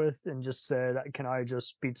to work with and just said, can I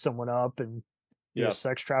just beat someone up and be a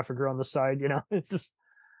sex trafficker on the side? It's just...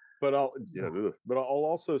 But I'll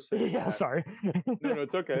also say sorry. No,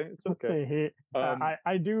 it's okay. It's okay.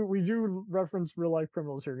 We do reference real life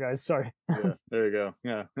criminals here, guys. Sorry. Yeah, there you go.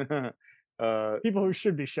 Yeah. People who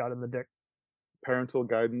should be shot in the dick. Parental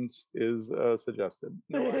guidance is suggested.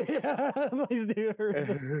 No, please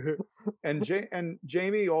do. and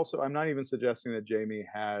Jamie also, I'm not even suggesting that Jamie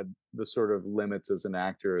had the sort of limits as an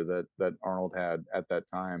actor that Arnold had at that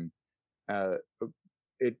time.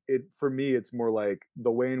 It for me, it's more like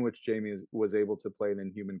the way in which Jamie was able to play an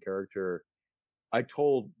inhuman character. I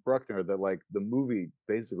told Bruckner that like the movie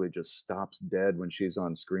basically just stops dead when she's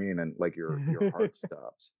on screen, and like your heart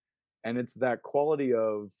stops. And it's that quality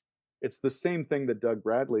of, it's the same thing that Doug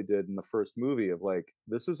Bradley did in the first movie of like,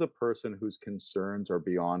 this is a person whose concerns are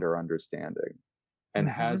beyond our understanding, and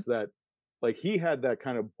has that, like, he had that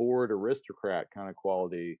kind of bored aristocrat kind of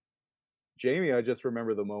quality. Jamie, I just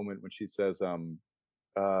remember the moment when she says,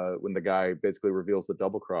 when the guy basically reveals the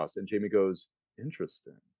double cross, and Jamie goes,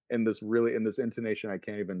 interesting, in this intonation I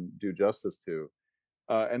can't even do justice to.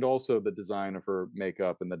 And also the design of her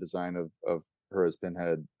makeup and the design of her as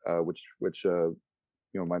Pinhead, which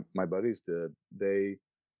my buddies did.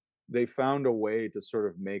 They found a way to sort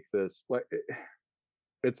of make this like,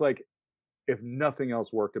 it's like, if nothing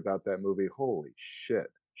else worked about that movie, holy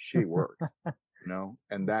shit, she worked.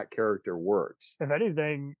 And that character works. If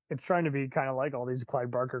anything, it's trying to be kind of like all these Clive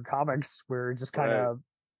Barker comics where it just kind of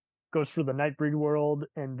goes through the Nightbreed world.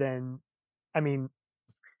 And then, I mean,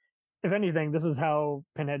 if anything, this is how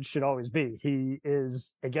Pinhead should always be. He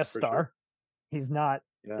is a guest star. Sure. He's not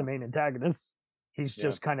the main antagonist. He's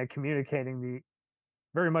just kind of communicating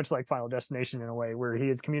very much like Final Destination in a way, where he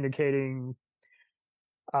is communicating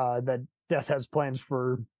that death has plans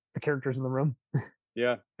for the characters in the room.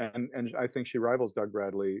 Yeah, and I think she rivals Doug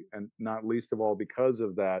Bradley, and not least of all because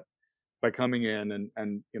of that, by coming in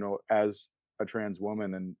and as a trans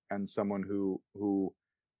woman and someone who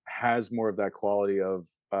has more of that quality of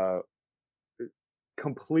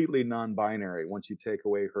completely non-binary. Once you take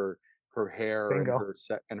away her hair and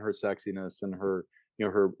her sexiness and her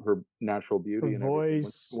her natural beauty her and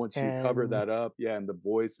voice, everything. Once you cover that up, and the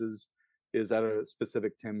voices is at a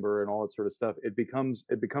specific timbre and all that sort of stuff, it becomes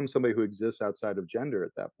somebody who exists outside of gender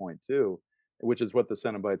at that point too, which is what the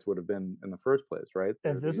Cenobites would have been in the first place, right?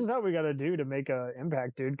 If this is how we got to do to make an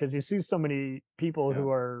impact, dude, because you see so many people who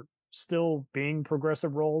are still being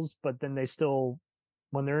progressive roles, but then they still,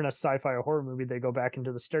 when they're in a sci-fi or horror movie, they go back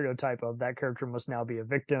into the stereotype of that character must now be a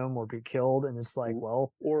victim or be killed, and it's like,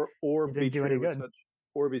 well, or be treated with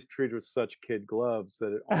or be treated with such kid gloves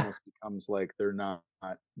that it almost becomes like they're not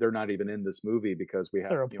even in this movie, because we have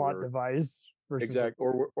they're a plot device. Exactly.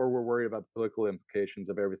 Or we're worried about the political implications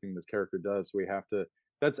of everything this character does. So we have to.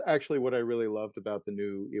 That's actually what I really loved about the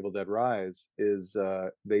new Evil Dead Rise is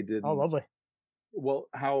they didn't. Oh, lovely. Well,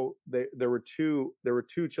 how there were two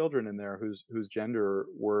children in there whose gender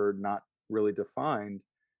were not really defined,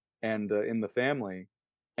 and in the family,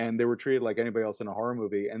 and they were treated like anybody else in a horror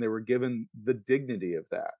movie, and they were given the dignity of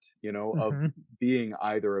that, of being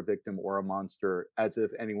either a victim or a monster, as if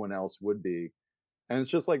anyone else would be. And it's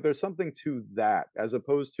just like, there's something to that, as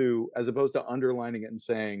opposed to underlining it and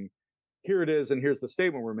saying, here it is, and here's the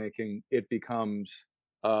statement we're making. It becomes,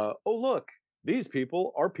 oh look, these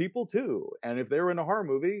people are people too, and if they were in a horror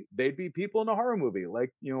movie, they'd be people in a horror movie,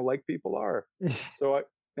 like like people are. So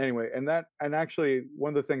anyway, and actually, one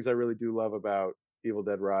of the things I really do love about Evil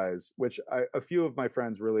Dead Rise, which a few of my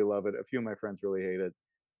friends really love it, a few of my friends really hate it,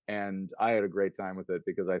 and I had a great time with it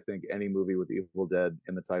because I think any movie with Evil Dead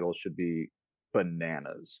in the title should be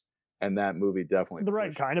bananas, and that movie definitely the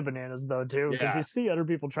right kind of bananas though too, because you see other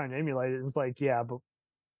people trying to emulate it, and it's like, yeah, but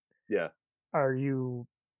are you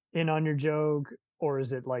in on your joke, or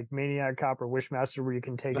is it like Maniac Cop or Wishmaster where you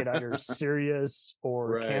can take it either serious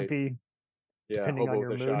or campy, depending on your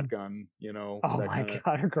mood? Shotgun, Oh my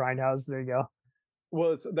god, or Grindhouse. There you go.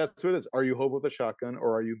 Well, that's what it is. Are you Hobo with a Shotgun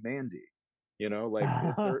or are you Mandy?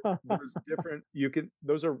 There's different.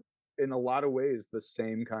 Those are in a lot of ways the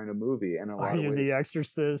same kind of movie, and are you The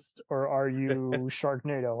Exorcist or are you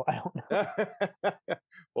Sharknado? I don't know.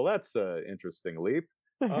 Well, that's an interesting leap.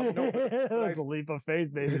 That's a leap of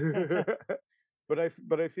faith, baby. but I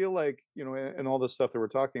feel like and all the stuff that we're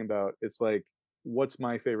talking about, it's like, what's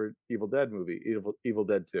my favorite Evil Dead movie? Evil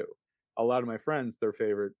Dead 2. A lot of my friends, their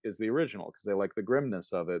favorite is the original because they like the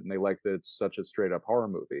grimness of it and they like that it's such a straight up horror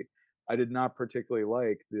movie. I did not particularly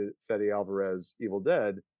like the Fede Alvarez Evil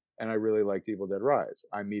Dead, and I really liked Evil Dead Rise.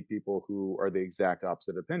 I meet people who are the exact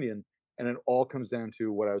opposite opinion, and it all comes down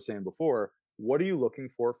to what I was saying before. What are you looking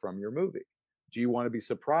for from your movie? Do you want to be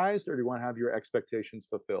surprised, or do you want to have your expectations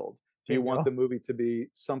fulfilled? Do you want the movie to be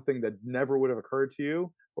something that never would have occurred to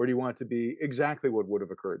you, or do you want it to be exactly what would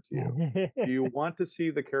have occurred to you? Do you want to see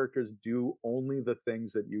the characters do only the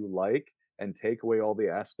things that you like and take away all the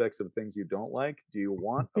aspects of things you don't like? Do you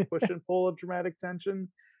want a push and pull of dramatic tension?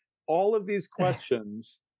 All of these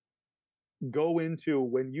questions go into,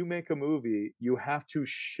 when you make a movie, you have to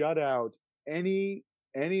shut out any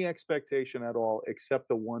expectation at all except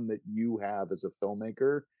the one that you have as a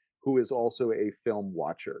filmmaker who is also a film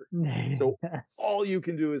watcher. So all you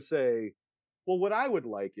can do is say, well, what I would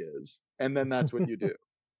like is, and then that's what you do.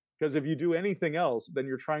 Because if you do anything else, then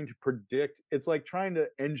you're trying to predict. It's like trying to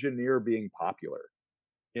engineer being popular,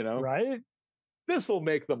 right? This will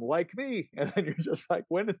make them like me. And then you're just like,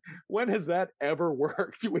 when has that ever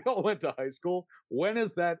worked? We all went to high school. When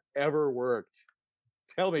has that ever worked?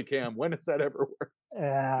 Tell me, Cam, when has that ever worked?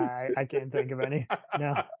 I can't think of any.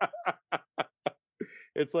 No.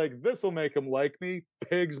 It's like, this will make them like me.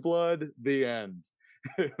 Pig's blood. The end.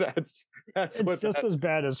 That's it's just as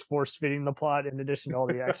bad as force feeding the plot in addition to all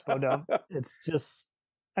the expo dump. It's just,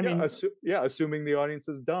 I mean, assuming the audience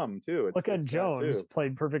is dumb too. Look at Jones,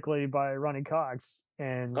 played perfectly by Ronnie Cox,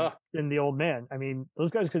 and in The Old Man. I mean,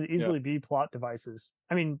 those guys could easily be plot devices.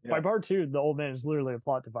 I mean, by part 2, The Old Man is literally a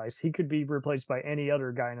plot device. He could be replaced by any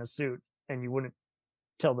other guy in a suit, and you wouldn't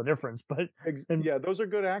tell the difference. But those are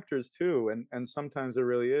good actors too, and sometimes it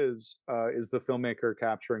really is the filmmaker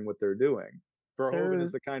capturing what they're doing. Verhoeven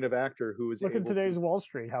is the kind of actor who is. Look at today's Wall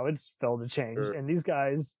Street, how it's failed to change, and these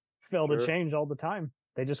guys fail to change all the time.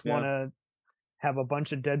 They just want to have a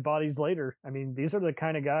bunch of dead bodies later. I mean, these are the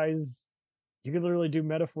kind of guys you could literally do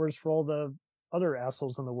metaphors for all the other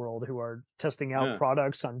assholes in the world who are testing out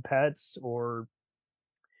products on pets or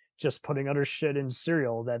just putting other shit in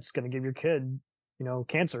cereal that's going to give your kid,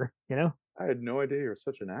 cancer. I had no idea you're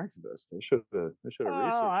such an activist. I should have researched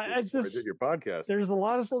I did your podcast. There's a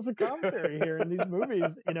lot of social commentary here in these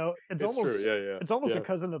movies. It's almost true. It's almost a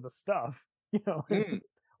cousin of the stuff.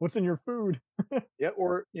 What's in your food?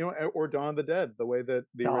 Or Dawn of the Dead. The way that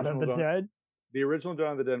the original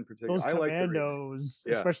Dawn of the Dead in particular. Those commandos,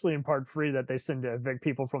 especially in part 3, that they send to evict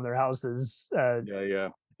people from their houses. It's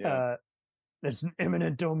an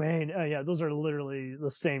eminent domain. Those are literally the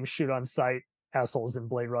same shoot on sight assholes in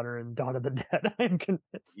Blade Runner and Dawn of the Dead. I'm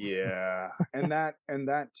convinced. Yeah, and that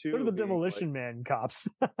too. What are the Demolition Man cops?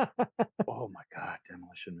 Oh my God,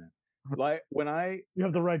 Demolition Man! Like when you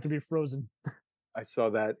have the right to be frozen. I saw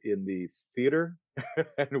that in the theater,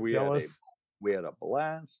 and we had a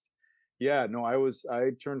blast. Yeah, no, I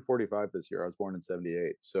turned 45 this year. I was born in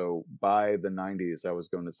 78, so by the 90s, I was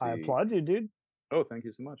going to see. I applaud you, dude. Oh, thank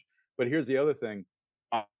you so much. But here's the other thing.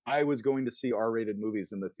 I was going to see R-rated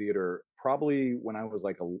movies in the theater probably when I was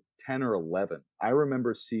like 10 or 11. I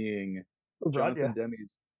remember seeing Jonathan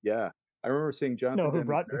Demme's. Yeah, I remember seeing Jonathan. No, who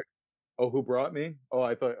brought me? Oh, who brought me? Oh,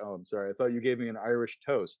 I'm sorry. I thought you gave me an Irish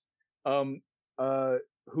toast.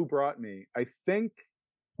 Who brought me? I think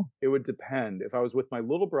it would depend. If I was with my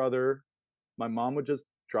little brother, my mom would just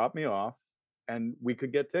drop me off, and we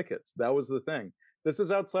could get tickets. That was the thing. This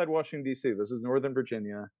is outside Washington D.C. This is Northern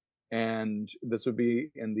Virginia. And this would be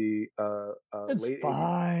in the it's late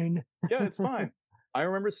fine. 80s. Yeah, it's fine. I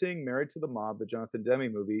remember seeing Married to the Mob, the Jonathan Demme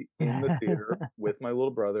movie, in the theater with my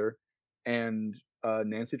little brother. And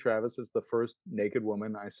Nancy Travis is the first naked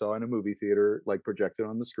woman I saw in a movie theater, like projected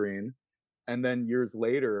on the screen. And then years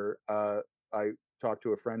later, I talked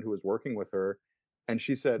to a friend who was working with her, and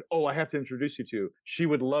she said, "Oh, I have to introduce you to. She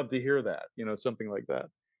would love to hear that," something like that.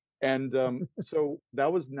 And so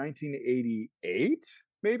that was 1988,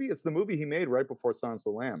 maybe. It's the movie he made right before Silence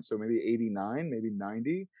of the Lambs, so maybe 89, maybe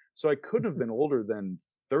 90. So I couldn't have been older than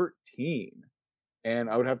 13, and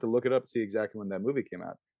I would have to look it up to see exactly when that movie came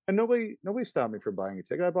out. And nobody stopped me from buying a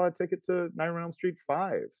ticket. I bought a ticket to Nightmare on Elm Street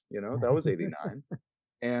 5. That was 89.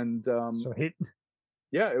 And Sweet.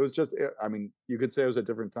 yeah, it was just, I mean, you could say it was a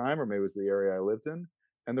different time, or maybe it was the area I lived in.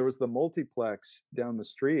 And there was the multiplex down the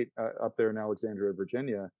street up there in Alexandria,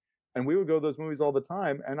 Virginia. And we would go to those movies all the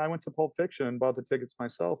time. And I went to Pulp Fiction and bought the tickets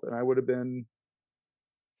myself. And I would have been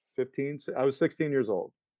 15. I was 16 years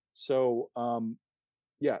old. So,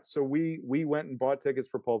 yeah, so we went and bought tickets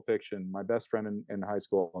for Pulp Fiction, my best friend in high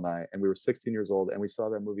school and I, and we were 16 years old. And we saw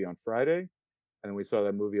that movie on Friday. And then we saw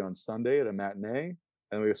that movie on Sunday at a matinee.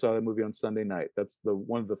 And we saw that movie on Sunday night. That's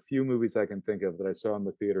one of the few movies I can think of that I saw in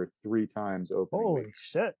the theater 3 times opening Holy week.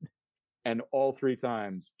 shit. And all 3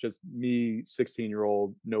 times, just me,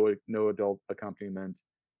 16-year-old, no adult accompaniment.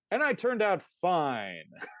 And I turned out fine.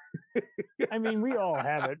 I mean, we all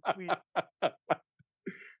have it. I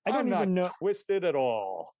don't I'm even not know. twisted at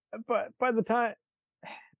all. But by the time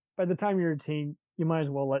you're a teen, you might as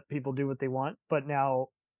well let people do what they want. But now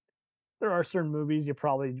there are certain movies you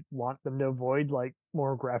probably want them to avoid, like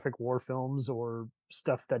more graphic war films or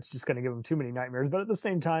stuff that's just going to give them too many nightmares. But at the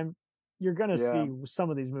same time, you're going to see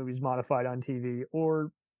some of these movies modified on TV.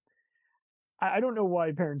 Or I don't know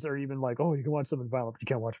why parents are even like, oh, you can watch something violent, but you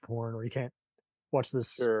can't watch porn, or you can't watch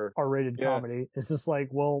this R-rated comedy. It's just like,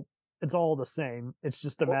 well, it's all the same. It's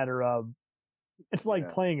just a matter of, it's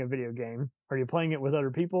like playing a video game. Are you playing it with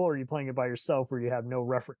other people, or are you playing it by yourself where you have no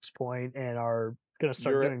reference point and are going to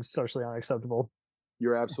start doing socially unacceptable?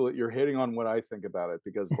 You're hitting on what I think about it,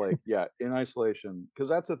 because like, in isolation, because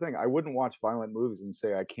that's the thing. I wouldn't watch violent movies and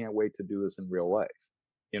say, I can't wait to do this in real life.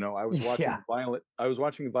 I was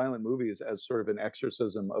watching violent movies as sort of an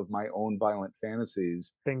exorcism of my own violent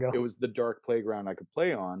fantasies. Bingo. It was the dark playground I could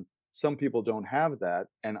play on. Some people don't have that.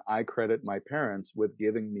 And I credit my parents with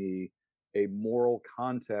giving me a moral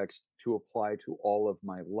context to apply to all of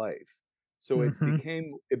my life. So it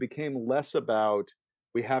became less about,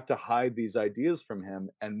 we have to hide these ideas from him,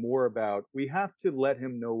 and more about, we have to let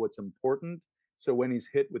him know what's important. So when he's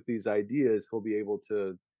hit with these ideas, he'll be able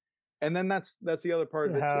to. And then that's the other part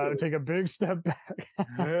of it too. Take a big step back.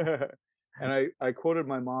 And I quoted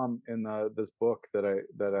my mom in this book that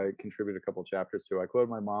I contributed a couple chapters to. I quoted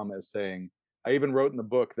my mom as saying, I even wrote in the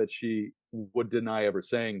book that she would deny ever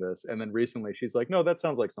saying this, and then recently she's like, no, that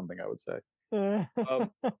sounds like something I would say.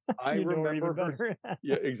 I remember her,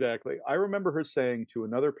 yeah, exactly. I remember her saying to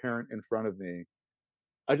another parent in front of me,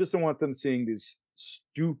 I just don't want them seeing these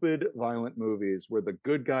stupid violent movies where the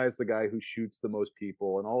good guy is the guy who shoots the most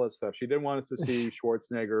people and all that stuff. She didn't want us to see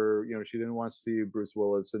Schwarzenegger, she didn't want us to see Bruce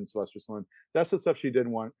Willis and Sylvester Stallone. That's the stuff she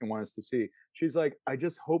didn't want us to see. She's like, I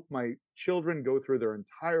just hope my children go through their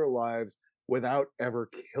entire lives without ever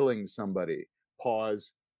killing somebody.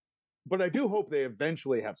 Pause. But I do hope they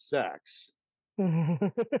eventually have sex.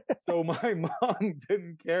 So my mom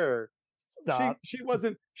didn't care. Stop. She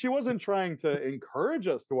wasn't trying to encourage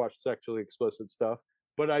us to watch sexually explicit stuff,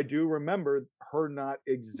 but I do remember her not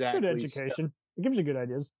exactly. It's good education. It gives you good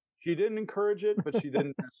ideas. She didn't encourage it, but she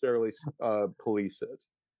didn't necessarily police it.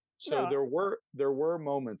 So there were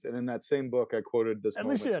moments, and in that same book, I quoted this. At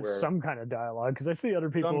least you had some kind of dialogue, because I see other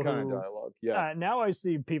people some kind of dialogue. Yeah. Now I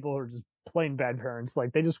see people who are just plain bad parents.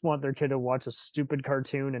 Like, they just want their kid to watch a stupid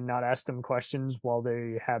cartoon and not ask them questions while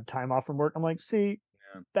they have time off from work. I'm like, see,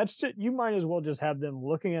 that's just, you might as well just have them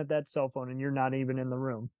looking at that cell phone and you're not even in the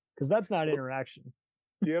room, because that's not interaction.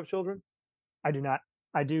 Do you have children? I do not.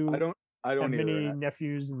 I do. I don't have either. many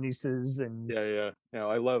nephews and nieces, and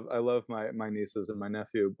I love my nieces and my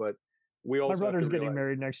nephew, but we also, my brother's getting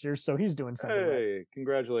married next year, so he's doing something. Hey, right.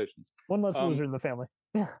 Congratulations! One less loser in the family.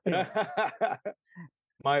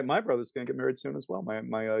 My brother's gonna get married soon as well.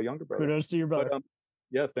 My younger brother. Kudos to your brother.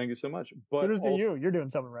 But, thank you so much. But kudos to you. You're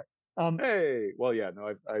doing something right. Hey, well,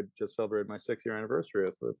 I just celebrated my 6-year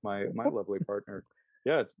anniversary with my lovely partner.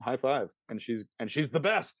 Yeah, high five, and she's the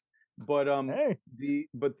best. But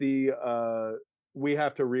we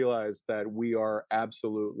have to realize that we are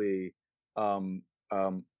absolutely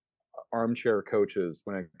armchair coaches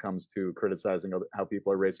when it comes to criticizing how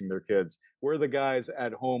people are raising their kids. We're the guys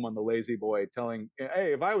at home on the lazy boy telling,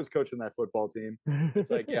 hey, if I was coaching that football team, it's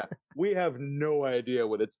like, we have no idea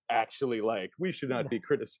what it's actually like. We should not be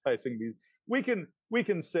criticizing these. we can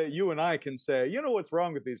say, you and I can say, you know what's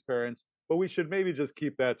wrong with these parents, but we should maybe just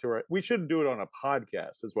keep that to our. We shouldn't do it on a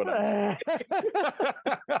podcast, is what I'm saying.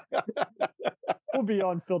 We'll be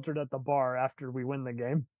unfiltered at the bar after we win the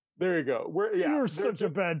game. There you go. You're such a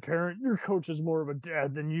bad parent. Your coach is more of a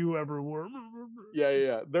dad than you ever were.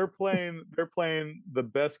 Yeah. They're playing the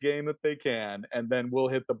best game that they can, and then we'll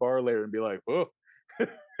hit the bar later and be like, oh. I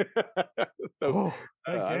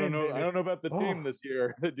don't know. Baby. I don't know about the team this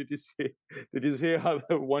year. Did you see how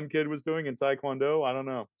the one kid was doing in Taekwondo? I don't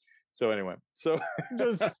know. So anyway,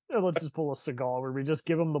 let's just pull a Seagal where we just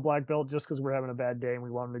give him the black belt just because we're having a bad day and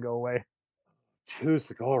we want him to go away. 2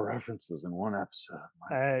 Seagal references in one episode.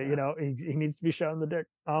 You know, he needs to be shot in the dick.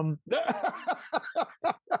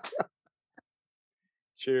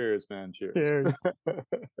 Cheers, man. Cheers.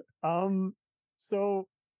 So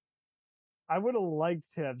I would have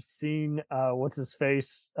liked to have seen what's his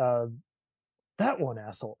face, that one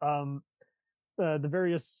asshole. The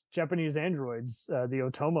various Japanese androids, the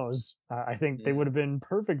Otomos. I think they would have been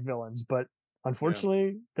perfect villains, but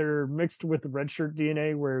unfortunately, they're mixed with red shirt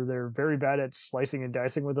DNA, where they're very bad at slicing and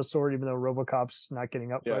dicing with a sword, even though RoboCop's not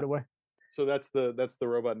getting up right away. So that's the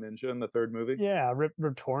robot ninja in the third movie. Yeah, Rip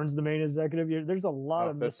Torn's the main executive. There's a lot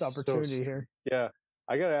of missed opportunity here. Yeah,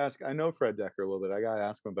 I gotta ask. I know Fred Decker a little bit. I gotta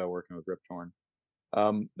ask him about working with Rip Torn.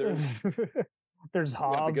 There's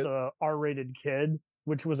Hob, the R-rated kid,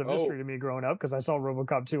 which was a mystery to me growing up because I saw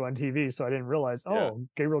RoboCop 2 on TV, so I didn't realize.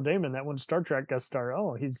 Gabriel Damon, that one Star Trek guest star.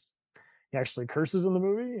 He actually curses in the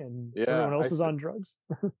movie, and everyone else is on drugs.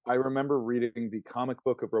 I remember reading the comic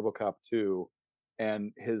book of RoboCop 2,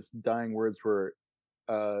 and his dying words were,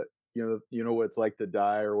 you know what it's like to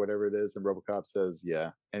die, or whatever it is. And RoboCop says,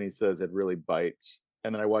 yeah. And he says, it really bites.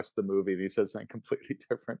 And then I watched the movie and he says something completely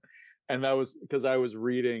different. And that was because I was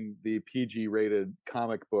reading the PG rated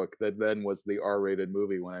comic book that then was the R rated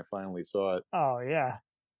movie when I finally saw it. Oh, yeah.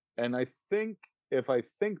 And I think if I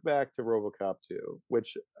think back to RoboCop 2,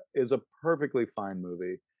 which is a perfectly fine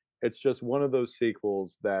movie, it's just one of those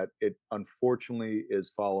sequels that it unfortunately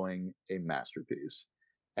is following a masterpiece.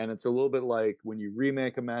 And it's a little bit like when you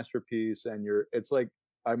remake a masterpiece and it's like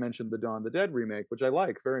I mentioned the Dawn of the Dead remake, which I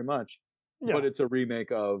like very much, but it's a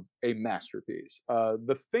remake of a masterpiece.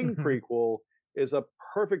 The Thing prequel is a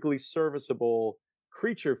perfectly serviceable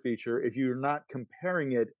creature feature if you're not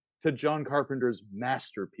comparing it to John Carpenter's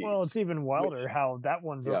masterpiece. Well, it's even wilder how that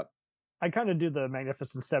one's I kind of do the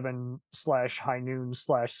Magnificent Seven / High Noon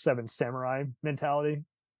 / Seven Samurai mentality,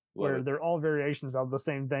 where they're all variations of the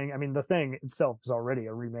same thing. I mean, The Thing itself is already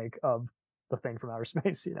a remake of The Thing from Outer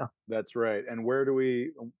Space, you know? That's right. And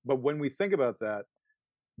but when we think about that,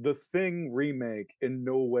 The Thing remake in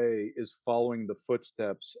no way is following the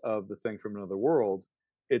footsteps of The Thing from Another World.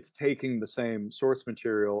 It's taking the same source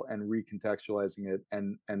material and recontextualizing it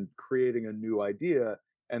and creating a new idea.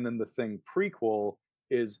 And then The Thing prequel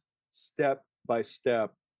is step by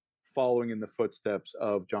step following in the footsteps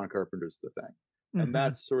of John Carpenter's The Thing. And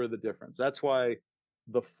that's sort of the difference. That's why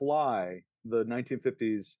The Fly, the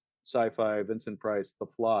 1950s sci-fi Vincent Price, The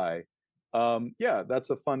Fly, that's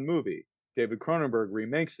a fun movie. David Cronenberg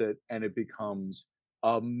remakes it and it becomes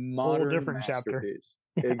a modern different masterpiece.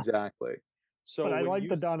 Chapter. Exactly. So, but I like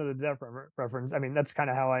the Dawn of the Dead reference. I mean, that's kind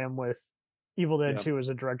of how I am with Evil Dead 2 as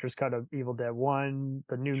a director's cut of Evil Dead 1.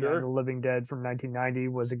 The new Night of the Living Dead from 1990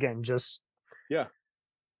 was, again, just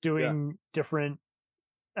doing different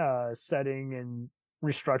setting and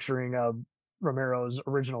restructuring of Romero's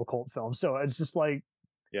original cult film. So it's just like,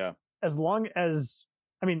 as long as,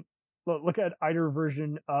 I mean, look at either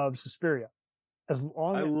version of Suspiria. I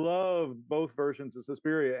love both versions of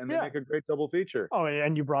Suspiria, and they make a great double feature. Oh,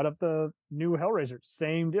 and you brought up the new Hellraiser.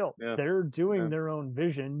 Same deal. Yeah. They're doing their own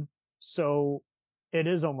vision, so it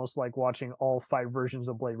is almost like watching all 5 versions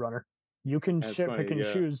of Blade Runner. You can pick and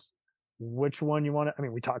choose which one you want to. I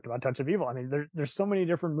mean, we talked about Touch of Evil. I mean, there's so many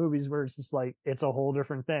different movies where it's just like it's a whole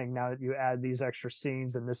different thing now that you add these extra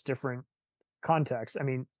scenes and this different context. I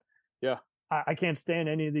mean, I can't stand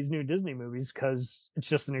any of these new Disney movies because it's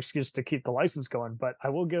just an excuse to keep the license going. But I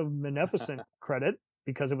will give Maleficent credit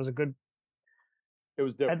because it was a good. It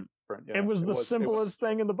was different. It was the simplest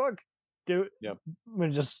thing in the book. Do I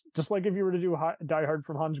mean, just like if you were to do Die Hard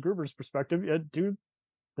from Hans Gruber's perspective, do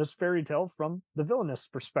this fairy tale from the villainous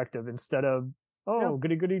perspective instead of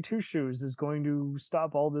goody goody two shoes is going to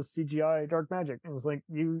stop all this CGI dark magic. It was like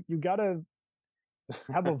you gotta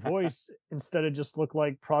have a voice instead of just look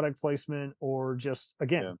like product placement or just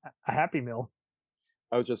a Happy Meal.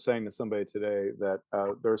 I was just saying to somebody today that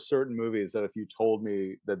there are certain movies that if you told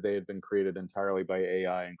me that they had been created entirely by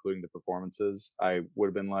AI, including the performances, I would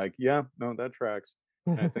have been like, yeah, no, that tracks.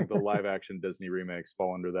 And I think the live action Disney remakes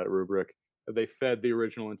fall under that rubric. They fed the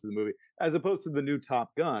original into the movie, as opposed to the new Top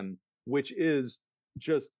Gun, which is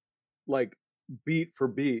just like beat for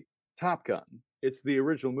beat Top Gun. It's the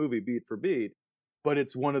original movie beat for beat, but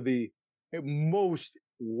it's one of the most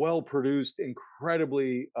well-produced,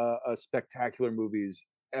 incredibly spectacular movies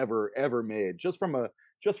ever made. Just from a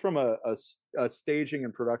staging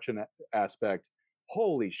and production aspect,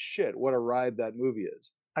 holy shit, what a ride that movie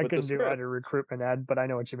is. I But couldn't the do script, a recruitment ad, but I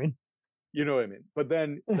know what you mean. you know what I mean? But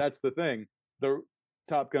then that's the thing. The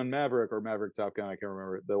Top Gun Maverick or Maverick Top Gun, I can't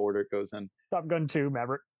remember the order it goes in. Top Gun 2,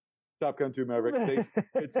 Maverick. Top Gun 2 Maverick.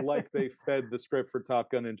 It's like they fed the script for Top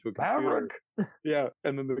Gun into a computer. Maverick. Yeah,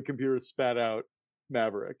 and then the computer spat out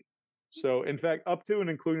Maverick. So, in fact, up to and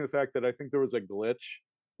including the fact that I think there was a glitch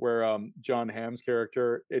where John Hamm's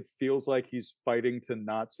character, it feels like he's fighting to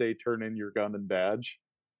not say "turn in your gun and badge."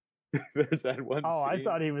 There's that one. Oh, scene. I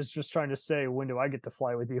thought he was just trying to say, "When do I get to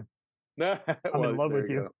fly with you? I'm I'm in love with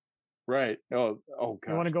you." Right. Oh, gosh.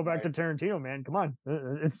 You want to go back to Tarantino, man? Come on.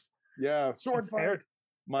 It's yeah, sword it's fight. air.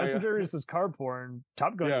 Fast and Furious is car porn.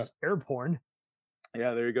 Top Gun is air porn.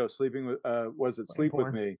 Yeah, there you go. Sleeping with was it Sleep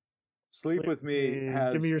porn. with Me? Sleep with Me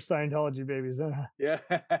has Give me your Scientology babies. yeah.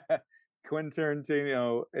 Quentin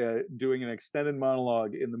Tarantino doing an extended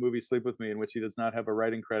monologue in the movie Sleep with Me, in which he does not have a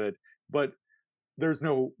writing credit, but there's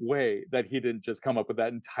no way that he didn't just come up with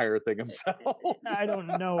that entire thing himself. I don't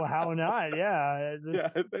know how not. Yeah,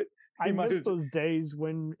 I miss those days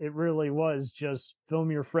when it really was just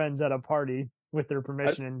film your friends at a party with their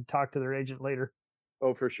permission and talk to their agent later.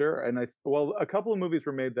 Oh, for sure. And a couple of movies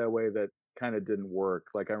were made that way that kind of didn't work.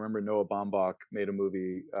 Like I remember Noah Baumbach made a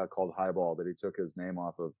movie called Highball that he took his name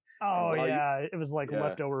off of. Oh, yeah. It was like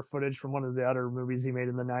leftover footage from one of the other movies he made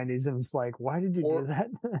in the 90s. And it's like, why did you do that?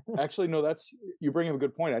 Actually, no, you bring up a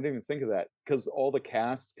good point. I didn't even think of that because all the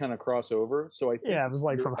casts kind of cross over. So I think it was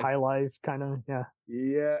like from High Life, kind of. Yeah.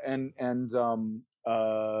 Yeah. And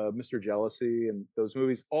Mr. Jealousy and those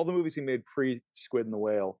movies, all the movies he made pre Squid and the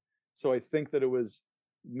Whale. So I think that it was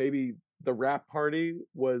maybe the Rap Party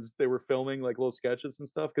they were filming like little sketches and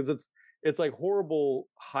stuff because it's like horrible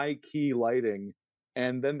high key lighting.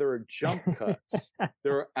 And then there are jump cuts.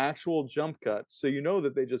 There are actual jump cuts. So you know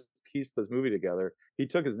that they just pieced this movie together. He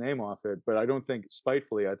took his name off it, but I don't think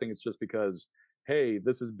spitefully. I think it's just because, hey,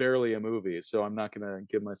 this is barely a movie, so I'm not going to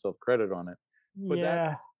give myself credit on it.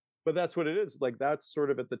 But but that's what it is. Like that's sort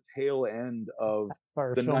of at the tail end of the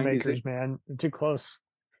filmmakers, 90s. Man, you're too close.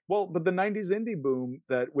 Well, but the 90s indie boom,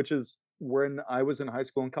 which is when I was in high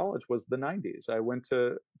school and college, was the 90s. I went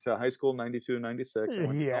to high school in 92 and 96.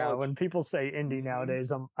 Yeah, when people say indie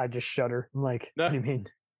nowadays, I just shudder. I'm like, what do you mean?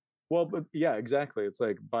 Well, but yeah, exactly. It's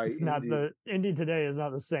like indie today is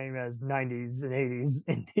not the same as 90s and 80s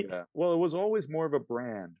indie. Yeah. Well, it was always more of a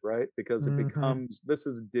brand, right? Because it becomes, this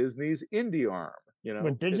is Disney's indie arm, you know.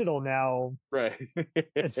 With digital now, right?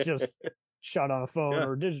 It's just shot on a phone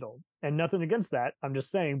or digital. And nothing against that. I'm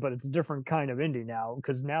just saying, but it's a different kind of indie now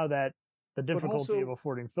because now that the difficulty of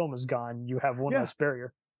affording film is gone, you have one less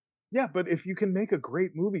barrier. Yeah, but if you can make a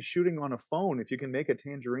great movie shooting on a phone, if you can make a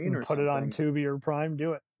Tangerine or put it on Tubi or Prime,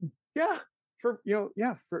 do it. Yeah, for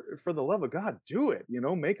the love of God, do it. You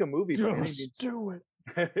know, make a movie. Just do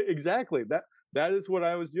it. Exactly. That is what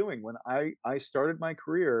I was doing when I started my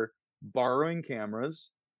career, borrowing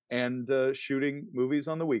cameras and shooting movies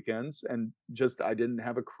on the weekends, and I didn't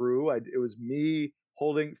have a crew. It was me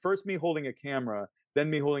holding a camera. Then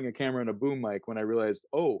me holding a camera and a boom mic when I realized,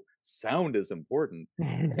 sound is important.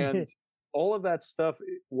 And all of that stuff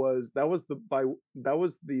was the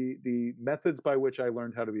methods by which I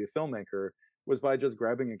learned how to be a filmmaker was by just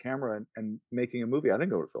grabbing a camera and making a movie. I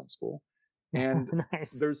didn't go to film school. And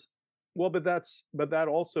nice. but that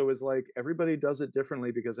also is like everybody does it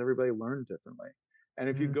differently because everybody learned differently. And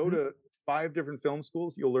if you go to 5 different film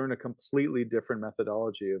schools, you'll learn a completely different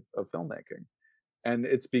methodology of filmmaking. And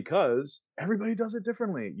it's because everybody does it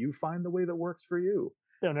differently. You find the way that works for you.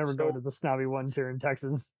 They'll never go to the snobby ones here in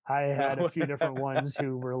Texas. I had a few different ones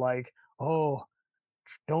who were like,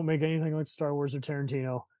 don't make anything like Star Wars or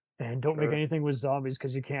Tarantino. And don't make anything with zombies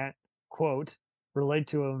because you can't, quote, relate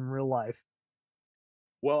to them in real life.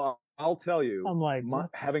 Well, I'll tell you, I'm like,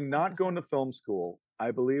 having not gone to film school, I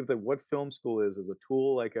believe that what film school is a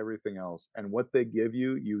tool like everything else. And what they give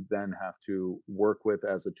you, you then have to work with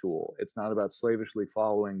as a tool. It's not about slavishly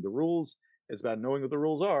following the rules. It's about knowing what the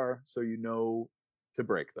rules are so you know to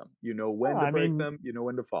break them. You know when to break them. You know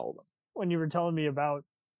when to follow them. When you were telling me about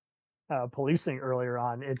policing earlier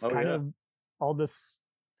on, it's of all this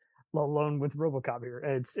alone with Robocop here.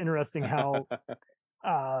 It's interesting how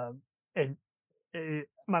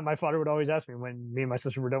my father would always ask me when me and my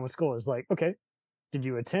sister were done with school, it's like, okay, did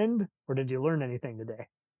you attend or did you learn anything today?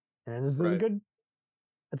 And this is Right.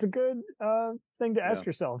 it's a good thing to ask Yeah.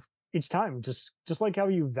 yourself each time. Just like how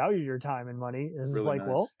you value your time and money is Really like,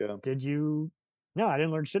 well, nice. Yeah. did you? No, I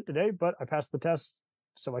didn't learn shit today, but I passed the test,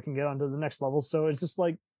 so I can get on to the next level. So it's just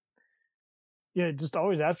like, yeah, just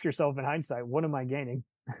always ask yourself in hindsight, what am I gaining?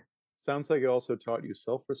 Sounds like it also taught you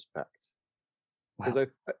self-respect. Because Wow.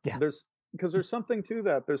 Yeah. there's something to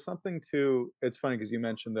that. There's something to. It's funny because you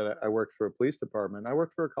mentioned that I worked for a police department. I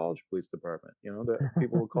worked for a college police department. You know, that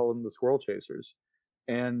people will call them the squirrel chasers,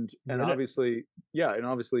 and Get it? obviously, yeah, and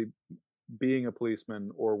obviously, being a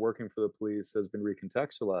policeman or working for the police has been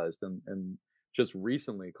recontextualized and just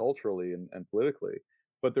recently, culturally and politically.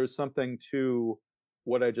 But there's something to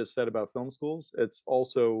what I just said about film schools. It's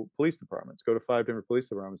also police departments. Go to 5 different police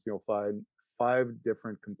departments, you'll find 5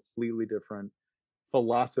 different, completely different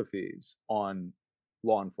philosophies on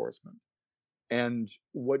law enforcement. And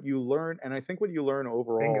what you learn, and I think what you learn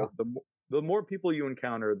overall, the more people you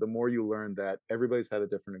encounter, the more you learn that everybody's had a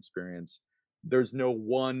different experience. There's no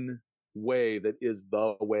one way that is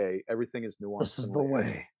the way. Everything is nuanced. This is the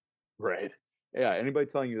way. Right. Yeah. Anybody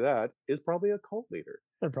telling you that is probably a cult leader.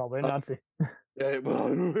 They're probably a Nazi.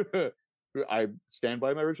 Well, I stand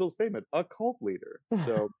by my original statement. A cult leader.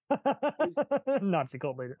 So Nazi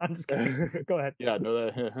cult leader. I'm just kidding. Go ahead. yeah, no,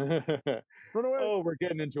 that. Run away. Oh, we're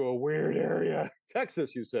getting into a weird area.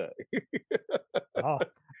 Texas, you say? How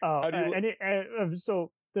do you...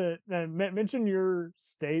 so mention your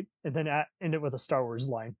state and then end it with a Star Wars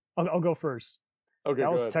line. I'll go first. Okay,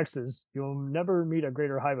 Dallas, go ahead. Texas. You'll never meet a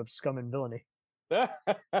greater hive of scum and villainy.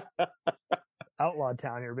 Outlaw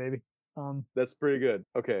town here, baby. That's pretty good.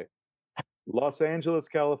 Okay. Los Angeles,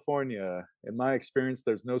 California. In my experience,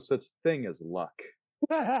 there's no such thing as luck.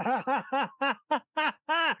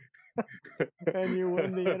 And you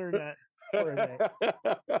win the internet.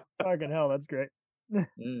 Fucking hell, that's great.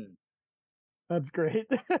 That's great.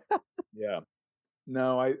 Yeah.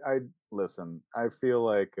 No, I listen, I feel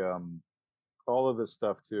like all of this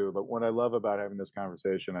stuff too, but what I love about having this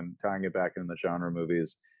conversation and tying it back into the genre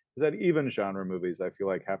movies is that even genre movies, I feel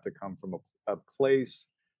like, have to come from a place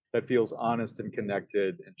that feels honest and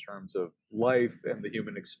connected in terms of life and the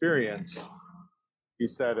human experience. He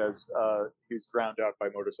said as he's drowned out by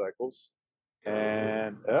motorcycles.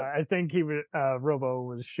 And I think he was Robo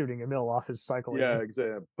was shooting a mill off his cycle. yeah,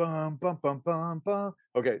 exactly. Bum bum bum bum bum.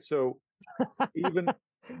 Okay, so even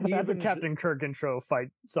that's a Captain Kirk intro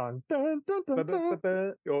fight song. The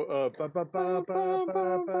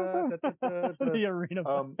arena.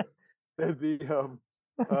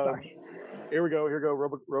 Sorry. Here we go.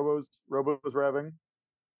 Robo's revving.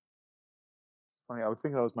 Funny, I would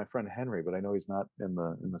think that was my friend Henry, but I know he's not in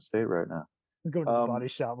the state right now. He's going to the body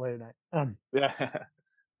shop late at night. Yeah.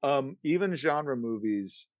 Even genre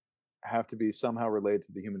movies have to be somehow related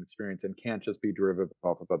to the human experience and can't just be derivative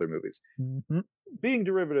off of other movies. Mm-hmm. Being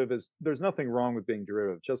derivative there's nothing wrong with being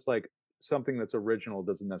derivative. Just like something that's original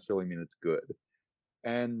doesn't necessarily mean it's good.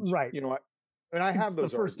 And right, you know, I have it's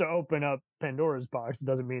those the first to open up Pandora's box. It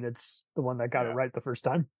doesn't mean it's the one that got it right the first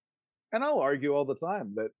time. And I'll argue all the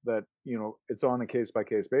time that you know, it's on a case by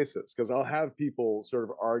case basis, because I'll have people sort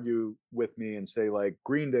of argue with me and say like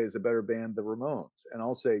Green Day is a better band than Ramones, and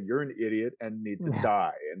I'll say you're an idiot and need to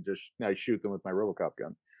die, and just I shoot them with my Robocop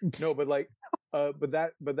gun. No, but like, but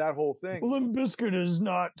that whole thing. Limp Bizkit is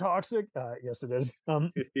not toxic. Yes, it is.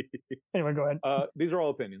 Anyway, go ahead. These are all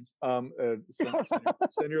opinions. Send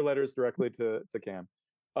your letters directly to Cam.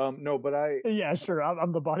 No, but yeah, sure.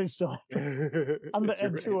 I'm the body shop. I'm the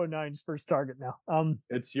M209's first target now.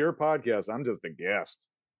 It's your podcast. I'm just a guest.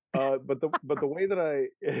 But the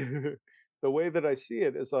way that I see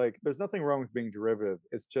it is like, there's nothing wrong with being derivative.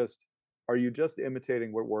 It's just, are you just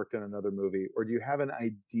imitating what worked in another movie, or do you have an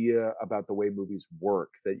idea about the way movies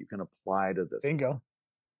work that you can apply to this? Bingo.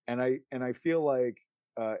 And I feel like,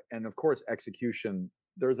 and of course, execution.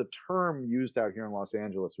 There's a term used out here in Los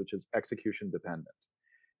Angeles, which is execution dependent.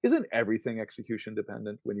 Isn't everything execution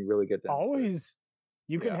dependent when you really get down always to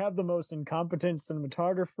it? You can have the most incompetent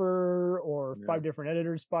cinematographer or 5 different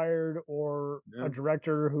editors fired, or a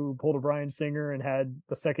director who pulled a Bryan Singer and had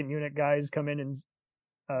the second unit guys come in and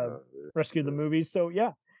rescue the movie. So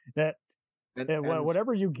yeah,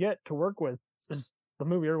 whatever you get to work with is the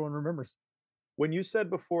movie everyone remembers. When you said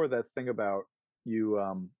before that thing about you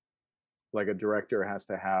like a director has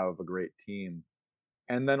to have a great team,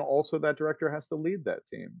 and then also that director has to lead that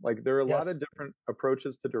team. Like there are a lot of different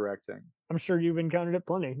approaches to directing. I'm sure you've encountered it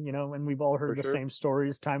plenty, you know, and we've all heard the same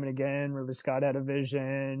stories time and again. Ridley Scott had a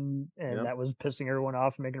vision, and that was pissing everyone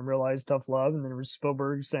off and making them realize tough love. And then there was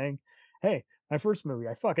Spielberg saying, hey, my first movie,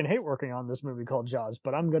 I fucking hate working on this movie called Jaws,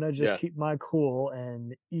 but I'm going to just keep my cool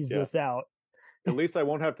and ease this out. At least I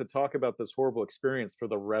won't have to talk about this horrible experience for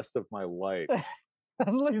the rest of my life.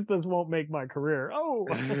 At least this won't make my career. Oh,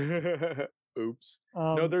 oops.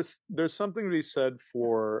 No, there's something to be said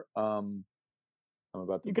for. I'm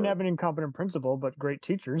about to. You can have an incompetent principal, but great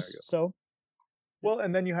teachers. So. Well,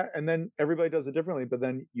 and then everybody does it differently, but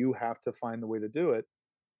then you have to find the way to do it,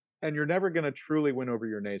 and you're never going to truly win over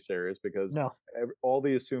your naysayers because all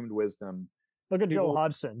the assumed wisdom. Look at Joe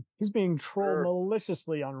Hodgson. He's being trolled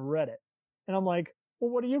maliciously on Reddit, and I'm like,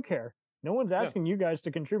 well, what do you care? No one's asking you guys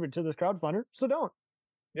to contribute to this crowdfunder, so don't.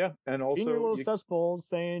 Yeah, and also in your little cesspool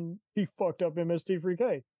saying he fucked up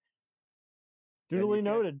MST3K. Duly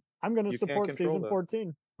noted. I'm going to support season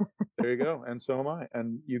 14. There you go, and so am I.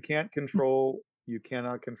 And you cannot control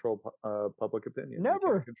public opinion. Never.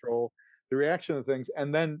 You can't control the reaction of things,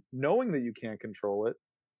 and then knowing that you can't control it,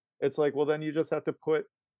 it's like, well, then you just have to put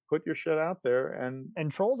your shit out there. And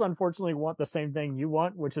trolls unfortunately want the same thing you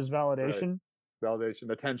want, which is validation. Right. Validation,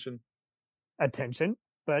 attention.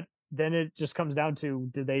 But then it just comes down to,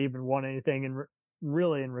 do they even want anything in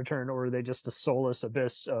return, or are they just a soulless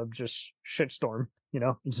abyss of just shitstorm?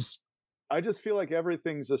 I just feel like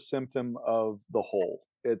everything's a symptom of the whole.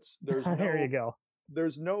 There's there you go.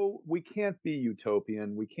 We can't be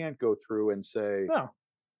utopian. We can't go through and say, no,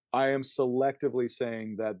 I am selectively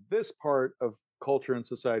saying that this part of culture and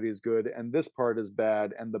society is good and this part is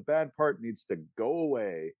bad, and the bad part needs to go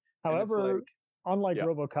away. However, unlike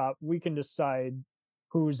Robocop, we can decide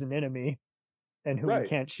who's an enemy and who we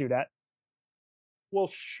can't shoot at. Well,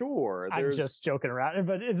 sure. I'm just joking around,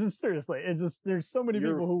 but seriously, there's so many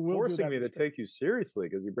people who will forcing me to take you seriously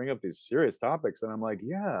because you bring up these serious topics, and I'm like,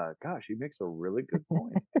 yeah, gosh, he makes a really good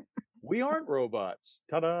point. We aren't robots.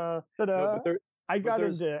 Ta-da! Ta-da! No, I got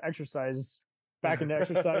into exercise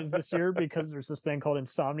this year because there's this thing called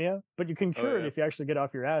insomnia, but you can cure it if you actually get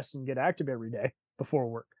off your ass and get active every day before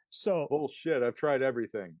work. So bullshit. I've tried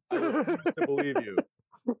everything. I refuse to believe you.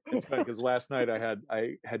 It's funny because last night I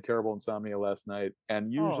had terrible insomnia last night,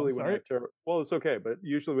 and usually when I have it's okay, but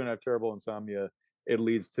usually when I have terrible insomnia, it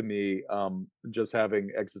leads to me just having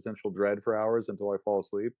existential dread for hours until I fall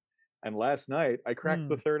asleep. And last night I cracked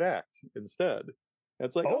the third act instead.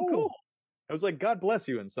 It's like, oh, cool. I was like, God bless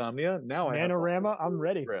you, insomnia. Now Nanorama, I'm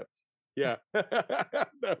ready. Script. Yeah.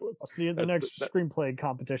 I'll see you at the next screenplay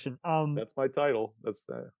competition. That's my title. That's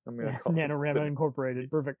I'm gonna call Nanorama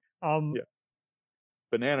Incorporated. Perfect. Yeah.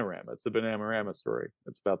 Bananarama. It's the Bananarama story.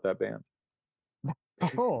 It's about that band.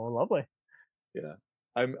 Oh, lovely. Yeah.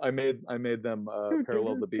 I made them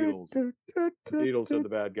parallel the Beatles. The Beatles are the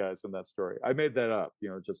bad guys in that story. I made that up.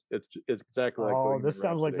 Just it's exactly like. Oh, this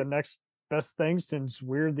sounds like the next best thing since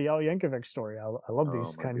Weird the Al Yankovic story. I love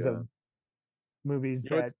these kinds of movies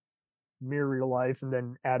that mirror real life and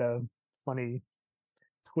then add a funny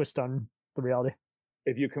twist on the reality.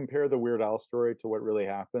 If you compare the Weird Al story to what really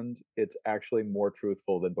happened, it's actually more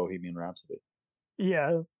truthful than Bohemian Rhapsody.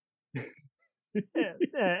 Yeah.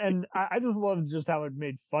 And I just love just how it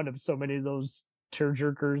made fun of so many of those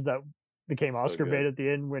tearjerkers that became Oscar bait at the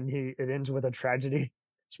end when it ends with a tragedy.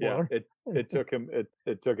 Spoiler. Yeah, it took him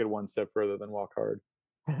it took it one step further than Walk Hard.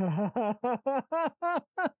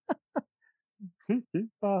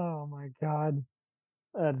 Oh my God.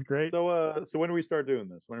 That's great. So when do we start doing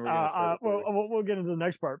this? When are we going to start? We'll get into the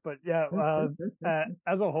next part, but yeah,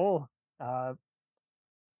 as a whole,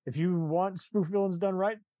 if you want spoof villains done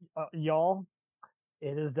right, y'all,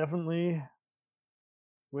 it is definitely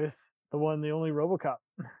with the one, the only RoboCop,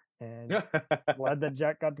 and glad that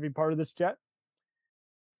Jack got to be part of this chat.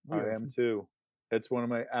 I am too. It's one of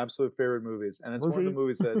my absolute favorite movies, and it's one of the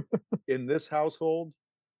movies that, in this household,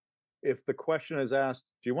 if the question is asked,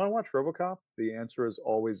 do you want to watch RoboCop? The answer is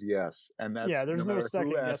always yes. And that's there's no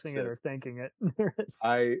second guessing it or thinking it. There is.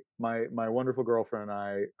 My wonderful girlfriend and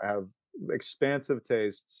I have expansive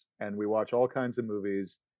tastes, and we watch all kinds of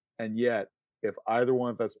movies. And yet, if either one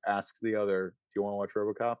of us asks the other, do you want to watch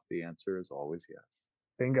RoboCop? The answer is always yes.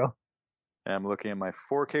 Bingo. And I'm looking at my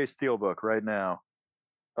 4K Steelbook right now.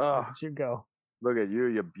 Oh, look at you go. Look at you,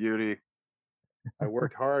 you beauty. I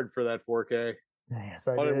worked hard for that 4K. Yes,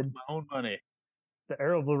 I did. did. With my own money. The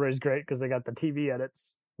Arrow Blu-ray is great because they got the TV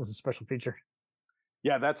edits. It was a special feature.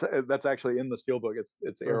 Yeah, that's actually in the Steelbook.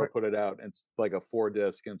 It's Arrow put it out. It's like a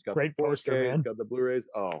 4-disc, and it's got great the 4K, poster, man. It's got the Blu-rays.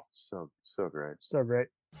 Oh, so great. So great.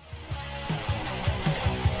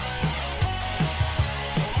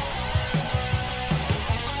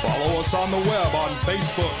 Follow us on the web on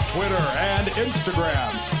Facebook, Twitter, and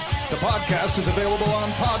Instagram The podcast is available on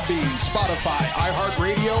Podbean, Spotify,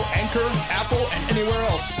 iHeartRadio, Anchor, Apple, and anywhere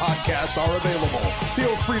else podcasts are available.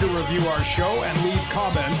 Feel free to review our show and leave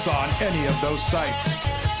comments on any of those sites.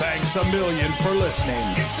 Thanks a million for listening.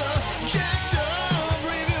 It's a jacked up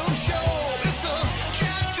review show. It's a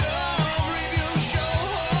jacked up review show.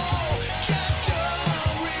 Jacked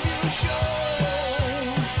up review show.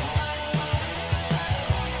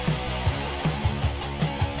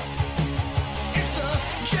 It's a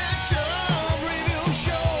jacked up review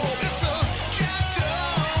show. It's a jacked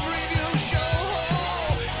up review show.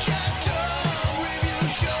 Jacked up review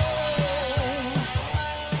show.